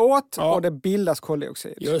syret åt och det bildas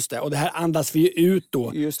koldioxid. Just det, och det här andas vi ju ut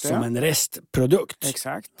då som en restprodukt.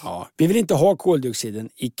 Exakt. Ja. Vi vill inte ha koldioxiden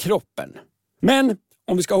i kroppen. Men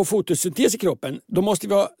om vi ska ha fotosyntes i kroppen, då måste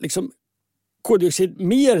vi ha koldioxid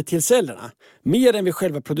mer till cellerna. Mer än vi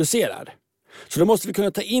själva producerar. Så då måste vi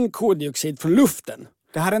kunna ta in koldioxid från luften.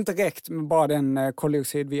 Det hade inte räckt med bara den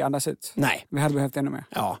koldioxid vi andas ut. Nej. Vi hade behövt ännu mer.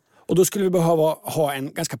 Ja, och då skulle vi behöva ha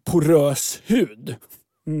en ganska porös hud.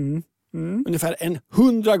 Ungefär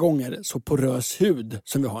 100 gånger så porös hud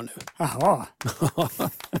som vi har nu. Jaha.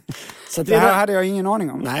 Så att det här hade jag ingen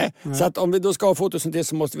aning om. Nej, så att om vi då ska ha fotosyntes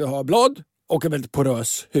så måste vi ha blad och en väldigt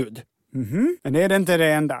porös hud. Men det är inte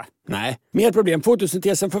det enda. Nej, mer problem.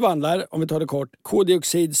 Fotosyntesen förvandlar, om vi tar det kort,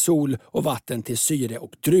 koldioxid, sol och vatten till syre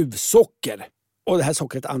och druvsocker. Och det här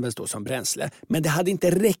sockret används då som bränsle. Men det hade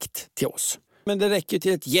inte räckt till oss. Men det räcker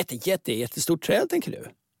till ett jättestort träd, tänker du.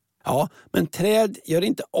 Ja, men träd gör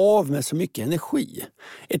inte av med så mycket energi.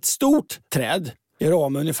 Ett stort träd gör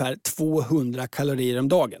av med ungefär 200 kalorier om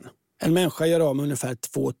dagen. En människa gör av med ungefär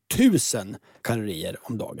 2000 kalorier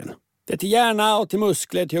om dagen. Det är till hjärna och till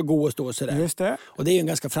muskler, till att gå och stå och sådär. Just det. Och det är ju en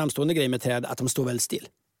ganska framstående grej med träd att de står väldigt still.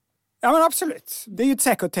 Ja, men absolut. Det är ju ett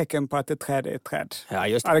säkert tecken på att ett träd är ett träd. Ja,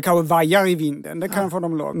 just det. Ja, det kanske vajar i vinden, det kan få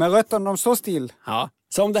dem lov. Men rötterna, de står still. Ja,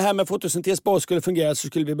 så om det här med fotosyntes bara skulle fungera så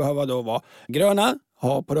skulle vi behöva då vara gröna,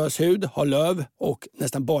 ha porös hud, ha löv och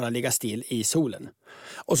nästan bara ligga still i solen.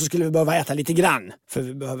 Och så skulle vi behöva äta lite grann, för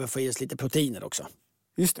vi behöver få i oss lite proteiner också.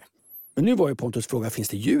 Just det. Men nu var ju Pontus fråga, finns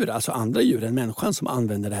det djur, alltså andra djur än människan som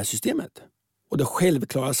använder det här systemet? Och det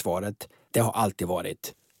självklara svaret, det har alltid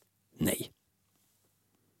varit nej.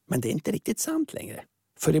 Men det är inte riktigt sant längre.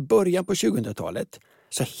 För i början på 2000-talet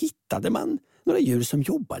så hittade man några djur som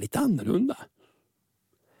jobbar lite annorlunda.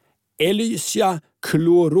 Elysia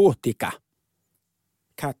chlorotica.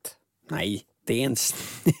 Katt. Nej, det är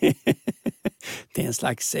det är en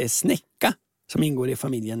slags snäcka som ingår i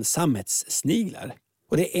familjen sammetssniglar.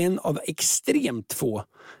 Och det är en av extremt få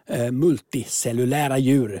multicellulära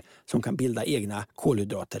djur som kan bilda egna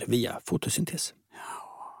kolhydrater via fotosyntes.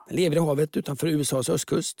 Den lever i havet utanför USAs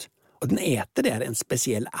östkust och den äter där en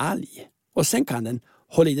speciell alg. Och sen kan den,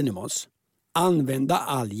 håll i den nu Måns, använda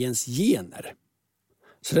algens gener.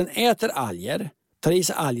 Så den äter alger, tar i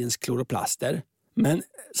sig algens kloroplaster, men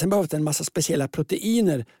sen behöver den en massa speciella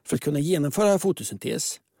proteiner för att kunna genomföra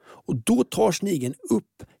fotosyntes. Och då tar snigeln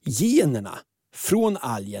upp generna från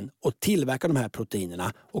algen och tillverkar de här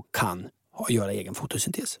proteinerna och kan göra egen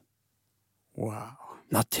fotosyntes. Wow.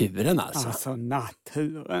 Naturen alltså. Alltså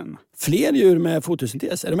naturen. Fler djur med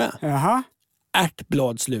fotosyntes, är du med? Jaha.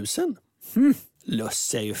 Ärtbladslusen.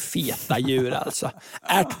 Löss är ju feta djur alltså.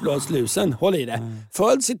 Ärtbladslusen, håll i det.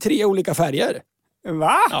 Föds i 3 olika färger.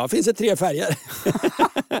 Va? Ja, finns det 3 färger.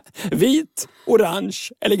 Vit, orange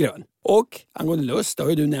eller grön. Och angående lust, det har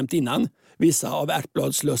ju du nämnt innan. Vissa av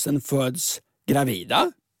ärtbladslössen föds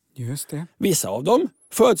gravida. Just det. Vissa av dem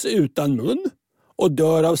föds utan mun. och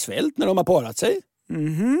dör av svält när de har parat sig.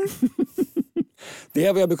 Det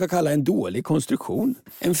är vad jag brukar kalla en dålig konstruktion.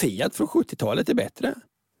 En Fiat från 70-talet är bättre.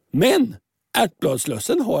 Men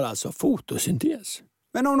ärtbladslössen har alltså fotosyntes.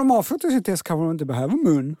 Men om de har fotosyntes kan de inte behöva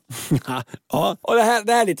mun. Ja, och det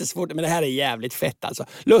här är lite svårt, men det här är jävligt fett alltså.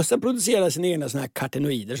 Lössen producerar sina egna såna här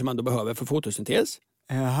karotenoider som man då behöver för fotosyntes.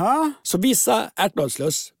 Jaha. Så vissa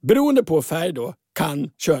ärtbladslöss, beroende på färg då,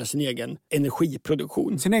 kan köra sin egen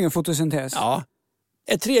energiproduktion. Sin egen fotosyntes? Ja.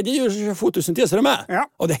 Ett tredje djur som kör fotosyntes, är du med? Ja.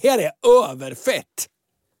 Och det här är överfett.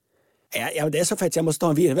 Ja, det är så fett så jag måste ha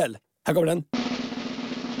en virvel. Här kommer den.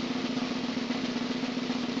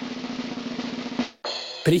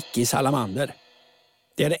 Prickig salamander.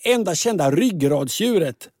 Det är det enda kända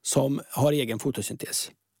ryggradsdjuret som har egen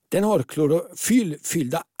fotosyntes. Den har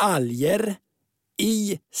klorofyllfyllda alger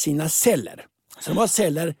i sina celler. Så de har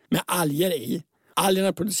celler med alger i.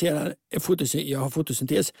 Algerna producerar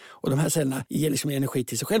fotosyntes och de här cellerna ger liksom energi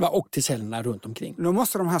till sig själva och till cellerna runt omkring. Då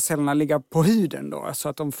måste de här cellerna ligga på huden då så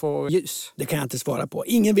att de får ljus? Det kan jag inte svara på.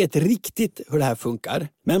 Ingen vet riktigt hur det här funkar.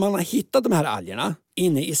 Men man har hittat de här algerna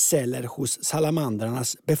inne i celler hos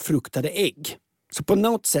salamandrarnas befruktade ägg. Så på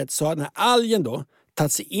något sätt så har den här algen då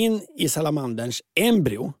tagit sig in i salamanderns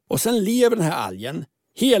embryo och sen lever den här algen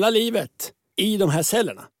hela livet i de här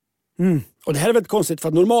cellerna. Och det här är väldigt konstigt för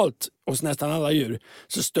att normalt hos nästan alla djur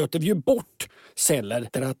så stöter vi ju bort celler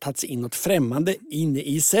där det har tagits in något främmande inne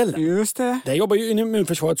i cellen. Just det. Där jobbar ju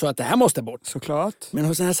immunförsvaret så att det här måste bort. Såklart. Men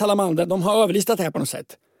hos den här salamander, de har överlistat det här på något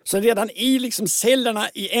sätt. Så redan i liksom cellerna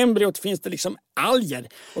i embryot finns det liksom alger.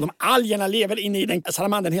 Och de algerna lever inne i den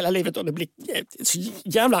salamandern hela livet och det blir så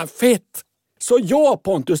jävla fett. Så ja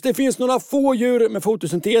Pontus, det finns några få djur med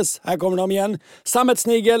fotosyntes. Här kommer de igen.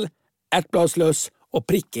 Sammetssnigel, ärtbladslöss och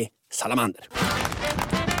prickig salamander.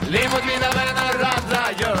 Le mot mina vänner, andra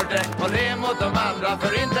gör det. Och le mot de andra,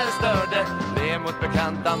 för inte stör det. Le mot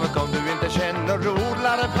bekanta, mot dem du inte känner.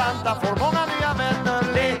 Odlar en planta, får många nya vänner.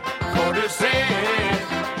 Le, får du se,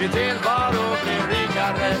 ditt tillvaro blir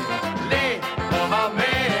rikare. Le och var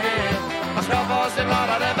med, man ska få sig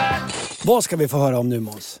gladare värld. Vad ska vi få höra om nu,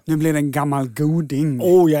 Måns? Nu blir det en gammal goding.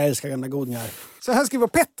 Jag älskar gamla godingar. Så här skriver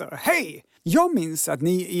Petter. Hej! Jag minns att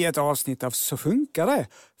ni i ett avsnitt av Så funkar det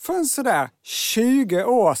för en sådär 20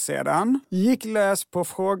 år sedan gick lös på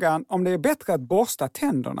frågan om det är bättre att borsta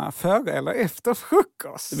tänderna före eller efter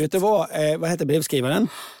frukost. Vet du vad heter brevskrivaren?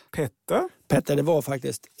 Petter, det var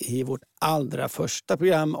faktiskt i vårt allra första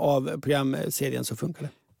program av programserien Så funkar det.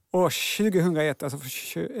 År 2001, alltså för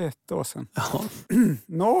 21 år sedan. Ja.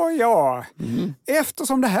 Nåja,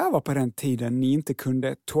 eftersom det här var på den tiden ni inte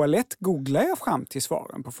kunde toalettgoogla er fram till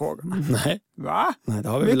svaren på frågorna. Nej. Va? Nej, det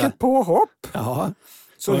har vi vilket påhopp. Ja.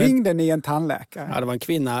 Så ringde ni en tandläkare? Ja, det var en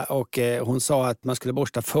kvinna och hon sa att man skulle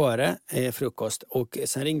borsta före frukost. Och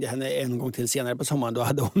sen ringde henne en gång till senare på sommaren. Då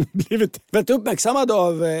hade hon blivit väldigt uppmärksammad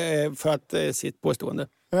för att sitt påstående.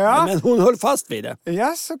 Ja. Men hon höll fast vid det.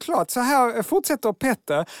 Ja, såklart. Så här fortsätter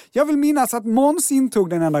Petter. Jag vill minnas att Måns intog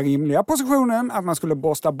den enda rimliga positionen att man skulle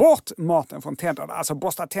borsta bort maten från tänderna. Alltså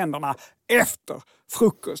borsta tänderna efter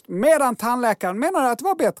frukost. Medan tandläkaren menade att det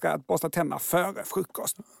var bättre att borsta tänderna före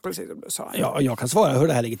frukost. Precis som du sa. Ja, jag kan svara hur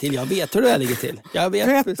det här ligger till. Jag vet hur det här ligger till. Jag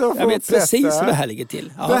vet precis hur det här ligger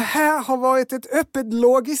till. Ja. Det här har varit ett öppet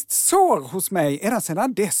logiskt sår hos mig ända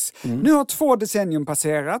sedan dess. Nu har 2 decennium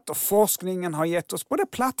passerat och forskningen har gett oss både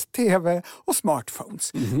platt-tv och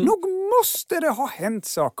smartphones. Nog måste det ha hänt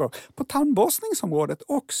saker på tandborstningsområdet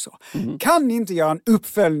också. Kan ni inte göra en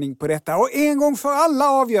uppföljning på detta och en gång för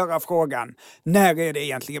alla avgöra frågan? När är det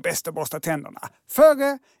egentligen bäst att borsta tänderna?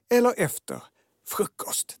 Före eller efter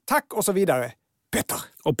frukost? Tack och så vidare. Petter.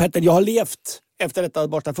 Och Petter, jag har levt efter detta att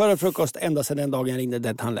borsta före frukost ända sedan den dagen jag ringde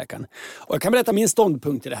den tandläkaren. Och jag kan berätta min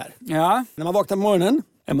ståndpunkt i det här. Ja. När man vaknar på morgonen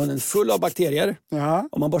är munnen full av bakterier. Ja.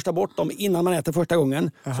 Om man borstar bort dem innan man äter första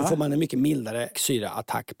gången så får man en mycket mildare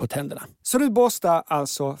syraattack på tänderna. Så du borstar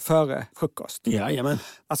alltså före frukost? Jajamän.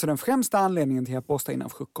 Alltså den främsta anledningen till att borsta innan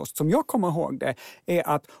frukost, som jag kommer ihåg det, är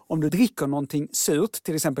att om du dricker någonting surt,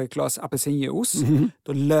 till exempel ett glas apelsinjuice,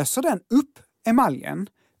 då löser den upp emaljen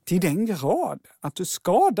till den grad att du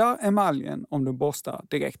skadar emaljen om du borstar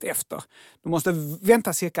direkt efter. Du måste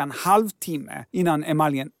vänta cirka en halvtimme innan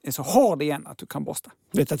emaljen är så hård igen att du kan borsta.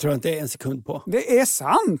 Detta tror jag inte är en sekund på. Det är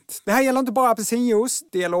sant! Det här gäller inte bara apelsinjuice,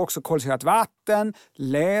 det gäller också kolsyrat vatten,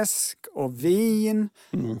 läsk och vin.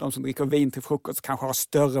 De som dricker vin till frukost kanske har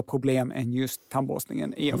större problem än just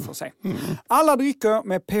tandborstningen i och för sig. Alla drycker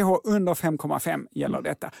med pH under 5,5 gäller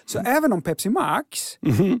detta. Så även om Pepsi Max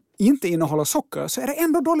inte innehåller socker så är det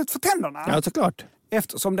ändå dåligt för tänderna. Ja, såklart.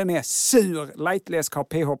 eftersom den är sur. Lightläsk har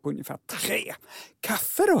pH på ungefär 3.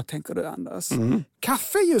 Kaffe då, tänker du, Anders?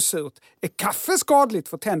 Kaffe är ju surt. Är kaffe skadligt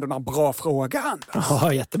för tänderna? Bra fråga, Anders.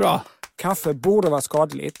 Ja, jättebra. Kaffe borde vara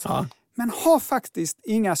skadligt, men har faktiskt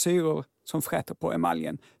inga syror som fräter på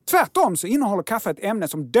emaljen. Tvärtom så innehåller kaffe ett ämne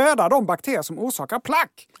som dödar de bakterier som orsakar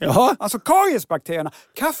plack. Jaha. Alltså kariesbakterierna.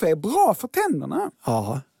 Kaffe är bra för tänderna.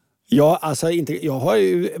 Ja. Ja, alltså jag har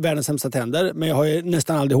ju världens sämsta tänder, men jag har ju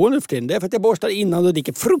nästan aldrig hål nu för tiden. Det är för att jag borstar innan och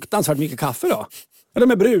dricker fruktansvärt mycket kaffe då. Ja,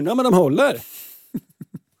 de är bruna, men de håller.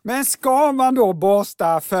 Men ska man då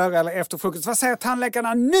borsta före eller efter frukost? Vad säger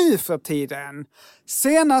tandläkarna nu för tiden?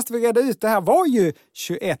 Senast vi redde ut det här var ju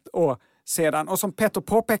 21 år sedan. Och som Petter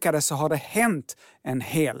påpekade så har det hänt en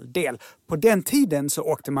hel del. På den tiden så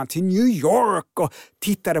åkte man till New York och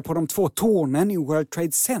tittade på de 2 tornen i World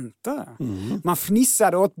Trade Center. Man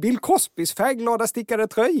fnissade åt Bill Cosbys färgglada stickade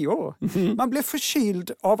tröjor. Man blev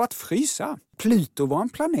förkyld av att frysa. Pluto var en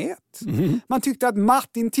planet. Man tyckte att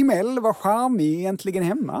Martin Timell var charmig egentligen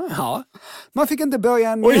hemma. Ja. Man fick inte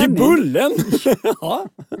börja en och mening. i bullen! Ja.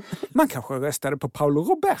 Man kanske röstade på Paolo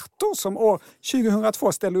Roberto som år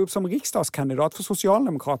 2002 ställde upp som riksdagskandidat för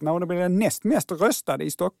Socialdemokraterna och det blev den näst mest röstade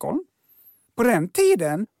i Stockholm. På den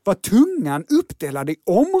tiden var tungan uppdelad i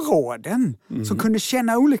områden som kunde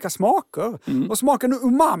känna olika smaker. Och smaken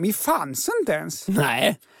umami fanns inte ens.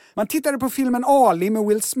 Nej. Man tittade på filmen Ali med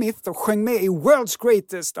Will Smith och sjöng med i World's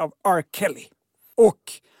Greatest av R. Kelly. Och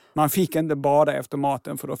man fick inte bada efter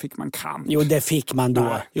maten för då fick man kramp. Jo, det fick man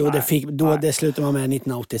då. Det slutade man med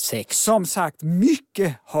 1986. Som sagt,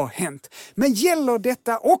 mycket har hänt. Men gäller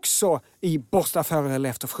detta också i borsta före eller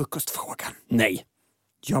efter frukostfrågan? Nej.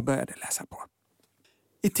 Jag började läsa på.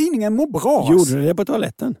 I tidningen Må bra. Gjorde du det på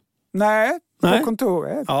toaletten? Nej, på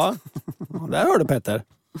kontoret. Ja, där hör du Petter.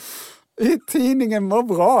 I tidningen Må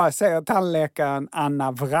bra säger tandläkaren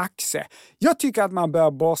Anna Vraxe. Jag tycker att man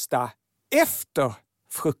bör borsta efter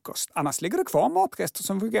frukost. Annars ligger det kvar matrester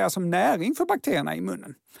som fungerar som näring för bakterierna i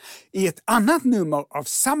munnen. I ett annat nummer av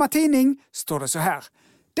samma tidning står det så här.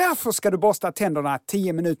 Därför ska du borsta tänderna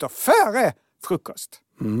 10 minuter före frukost.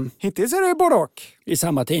 Hittills är det både och. I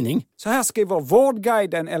samma tidning. Så här skriver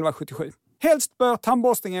Vårdguiden 1177. Helst bör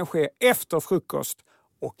tandborstningen ske efter frukost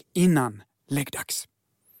och innan läggdags.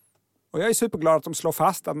 Och jag är superglad att de slår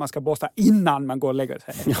fast att man ska borsta innan man går och lägger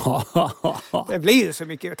sig. Det blir så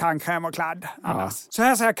mycket tandkräm och kladd annars. Så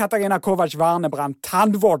här säger Katarina Kovacs-Warnebrand,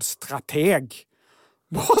 tandvårdsstrateg.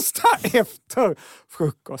 Borsta efter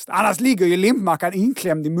frukost. Annars ligger ju limpmackan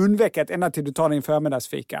inklämd i munvecket ända till du tar din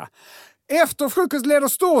förmiddagsfika. Efter frukost leder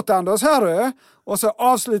stort, Anders, här du. Och så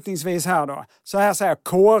avslutningsvis här då. Så här säger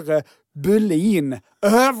Kåre Bullin,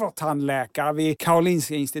 övertandläkare vid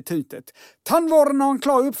Karolinska institutet. Tandvården har en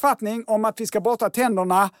klar uppfattning om att vi ska borsta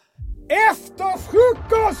tänderna efter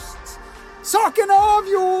frukost. Saken är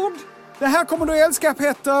avgjord. Det här kommer du älska,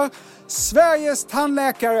 Petter. Sveriges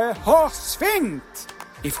tandläkare har svängt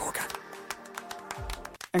i frågan.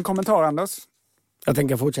 En kommentar, Anders? Jag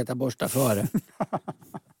tänker fortsätta borsta före.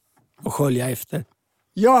 Och skölja efter.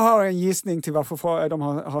 Jag har en gissning till varför de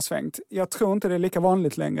har svängt. Jag tror inte det är lika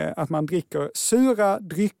vanligt längre att man dricker sura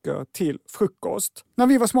drycker till frukost. När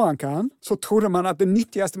vi var små, Ankan, så trodde man att det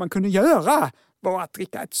nyttigaste man kunde göra var att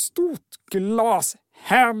dricka ett stort glas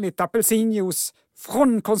härligt apelsinjuice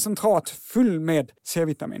från koncentrat full med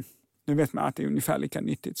C-vitamin. Nu vet man att det är ungefär lika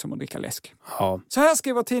nyttigt som att dricka läsk. Ja. Så här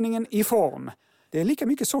skriver tidningen I Form. Det är lika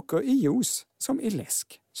mycket socker i juice som i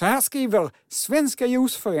läsk. Så här skriver Svenska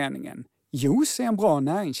juiceföreningen. Juice är en bra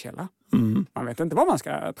näringskälla. Man vet inte vad man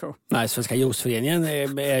ska tro. Nej, Svenska juiceföreningen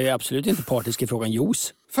är ju absolut inte partisk i frågan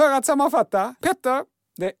juice. För att sammanfatta, Petter,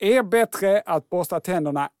 det är bättre att borsta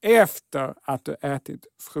tänderna efter att du ätit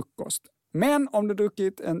frukost. Men om du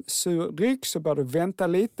druckit en sur dryck så bör du vänta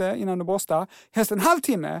lite innan du borstar. Helst en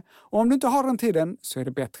halvtimme. Och om du inte har den tiden så är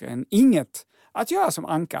det bättre än inget att göra som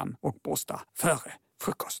Ankan och borsta före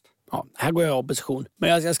frukost. Ja, här går jag i opposition.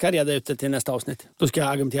 Men jag ska reda ut det till nästa avsnitt. Då ska jag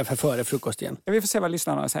argumentera för före frukost igen. Ja, vi får se vad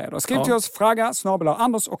lyssnarna säger då. Skriv till oss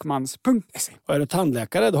fraga@andersochmans.se. Och är du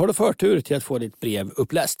tandläkare, då har du förtur till att få ditt brev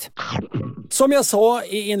uppläst. Som jag sa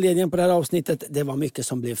i inledningen på det här avsnittet, det var mycket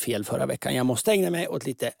som blev fel förra veckan. Jag måste ägna mig åt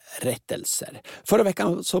lite rättelser. Förra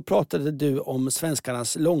veckan så pratade du om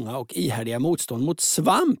svenskarnas långa och ihärdiga motstånd mot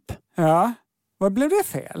svamp. Ja, vad blev det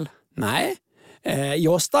fel? Nej.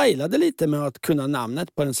 Jag stylade lite med att kunna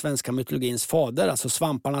namnet på den svenska mytologins fader, alltså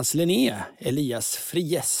svamparnas Linné, Elias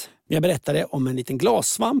Fries. Jag berättade om en liten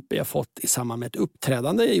glassvamp jag fått i samband med ett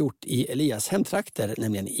uppträdande jag gjort i Elias hemtrakter,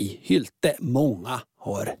 nämligen i Hylte. Många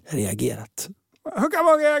har reagerat. Hur kan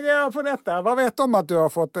man reagera på detta? Vad vet de att du har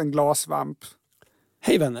fått en glassvamp?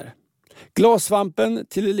 Hej vänner. Glassvampen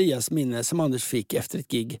till Elias minne som Anders fick efter ett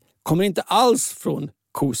gig kommer inte alls från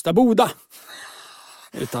Kosta Boda,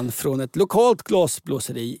 utan från ett lokalt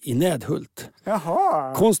glasblåseri i Nädhult.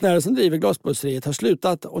 Jaha. Konstnärer som driver glasblåseriet har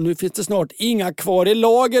slutat och nu finns det snart inga kvar i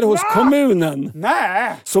lager hos kommunen.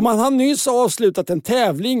 Nej. Så man har nyss avslutat en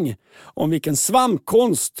tävling om vilken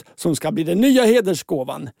svampkonst som ska bli den nya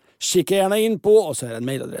hedersgåvan. Kika gärna in på och så är det en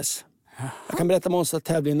mejladress. Jag kan berätta Måns att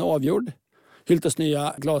tävlingen är avgjord. Hyltes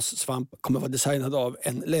nya glassvamp kommer vara designad av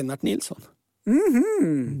en Lennart Nilsson.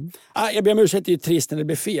 Mhm. Jag ber om ursäkt, det är ju trist när det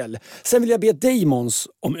blir fel. Sen vill jag be dig Måns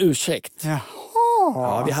om ursäkt. Jaha.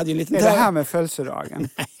 Ja, vi hade ju en liten det är det här med födelsedagen.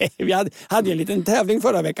 Vi hade ju en liten tävling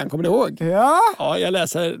förra veckan, kommer du ihåg? Ja. Ja, jag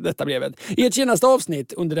läser detta brevet. I ett senaste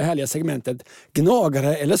avsnitt under det härliga segmentet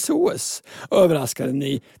Gnagare eller sås överraskade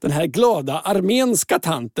ni den här glada armenska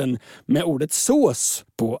tanten med ordet sås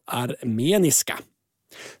på armeniska.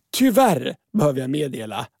 Tyvärr behöver jag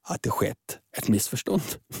meddela att det skett ett missförstånd.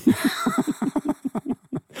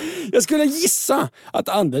 Jag skulle gissa att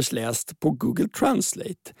Anders läst på Google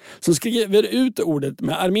Translate som skriver ut ordet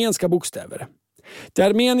med armenska bokstäver. De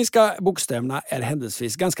armeniska bokstäverna är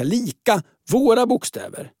händelsevis ganska lika våra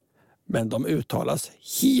bokstäver, men de uttalas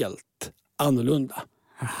helt annorlunda.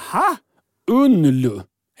 Aha. Unlu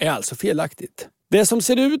är alltså felaktigt. Det som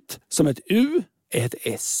ser ut som ett U är ett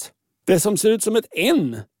S. Det som ser ut som ett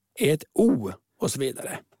N är ett O och så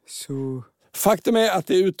vidare. Så. Faktum är att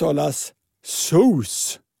det uttalas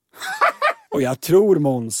sås. Och jag tror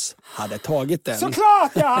Måns hade tagit den.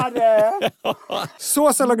 Såklart jag hade!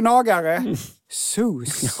 Sås eller gnagare?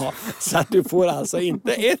 Sås. Ja, så att du får alltså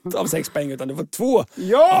inte 1 av 6 poäng utan du får 2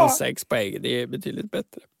 av 6 poäng. Det är betydligt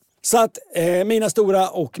bättre. Så att mina stora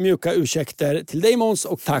och mjuka ursäkter till dig Måns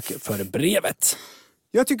och tack för brevet.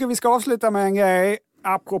 Jag tycker vi ska avsluta med en grej.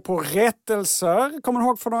 Apropå rättelser. Kommer du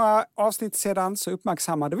ihåg för några avsnitt sedan så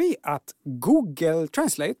uppmärksammade vi att Google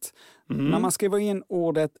Translate, när man skriver in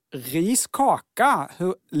ordet riskaka,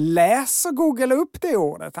 hur läser Google upp det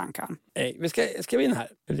ordet, Ankan? Vi ska skriva in här.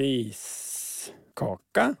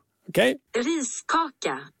 Riskaka. Okej.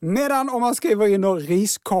 Riskaka. Medan om man skriver in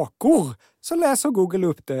riskakor så läser Google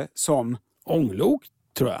upp det som ånglok,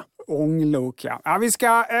 tror jag. Ånglok, ja. Vi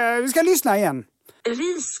ska lyssna igen.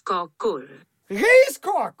 Riskakor.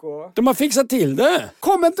 Riskakor! De har fixat till det.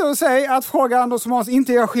 Kom inte och säg att Fråga Anders och Måns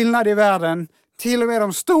inte gör skillnad i världen. Till och med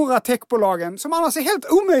de stora techbolagen som annars är helt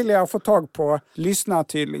omöjliga att få tag på lyssnar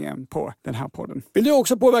tydligen på den här podden. Vill du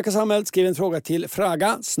också påverka samhället? Skriv en fråga till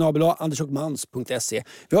fraga@andersochmans.se.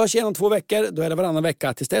 Vi hörs igen om 2 veckor. Då är det varannan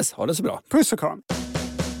vecka. Tills dess, ha det så bra. Puss och kram.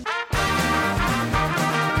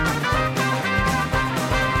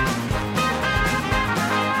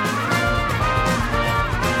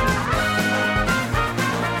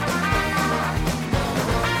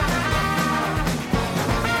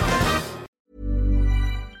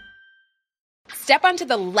 Step onto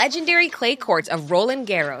the legendary clay courts of Roland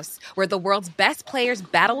Garros, where the world's best players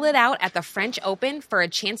battle it out at the French Open for a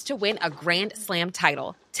chance to win a Grand Slam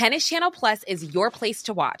title. Tennis Channel Plus is your place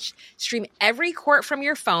to watch. Stream every court from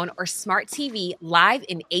your phone or smart TV live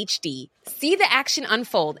in HD. See the action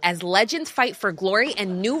unfold as legends fight for glory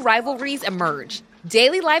and new rivalries emerge.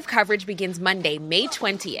 Daily live coverage begins Monday, May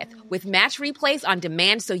 20th, with match replays on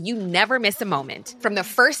demand so you never miss a moment. From the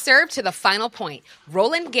first serve to the final point,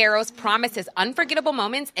 Roland Garros promises unforgettable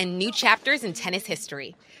moments and new chapters in tennis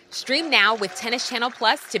history. Stream now with Tennis Channel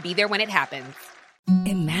Plus to be there when it happens.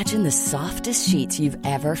 Imagine the softest sheets you've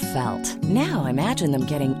ever felt. Now imagine them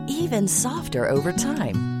getting even softer over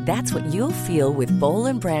time. That's what you'll feel with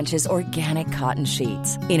Boll & Branch's organic cotton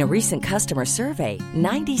sheets. In a recent customer survey,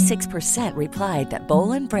 96% replied that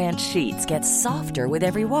Boll & Branch sheets get softer with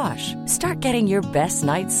every wash. Start getting your best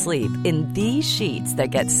night's sleep in these sheets that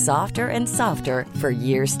get softer and softer for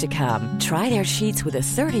years to come. Try their sheets with a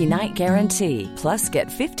 30-night guarantee. Plus, get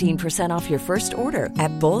 15% off your first order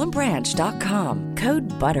at bollandbranch.com.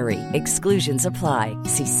 Code BUTTERY. Exclusions apply.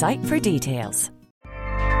 See site for details.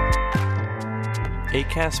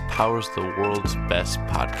 Acast powers the world's best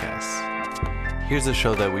podcasts. Here's a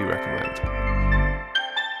show that we recommend.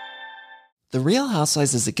 The Real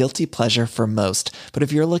Housewives is a guilty pleasure for most, but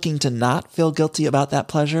if you're looking to not feel guilty about that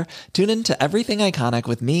pleasure, tune in to Everything Iconic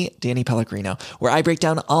with me, Danny Pellegrino, where I break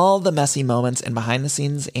down all the messy moments and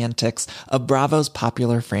behind-the-scenes antics of Bravo's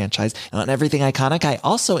popular franchise. And on Everything Iconic, I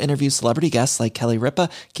also interview celebrity guests like Kelly Ripa,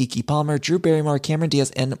 Keke Palmer, Drew Barrymore, Cameron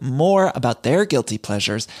Diaz, and more about their guilty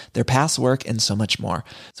pleasures, their past work, and so much more.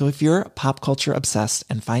 So if you're pop culture obsessed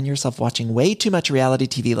and find yourself watching way too much reality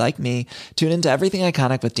TV like me, tune in to Everything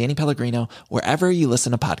Iconic with Danny Pellegrino, wherever you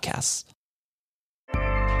listen to podcasts.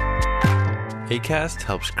 Acast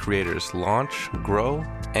helps creators launch, grow,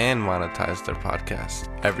 and monetize their podcasts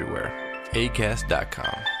everywhere.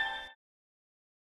 Acast.com.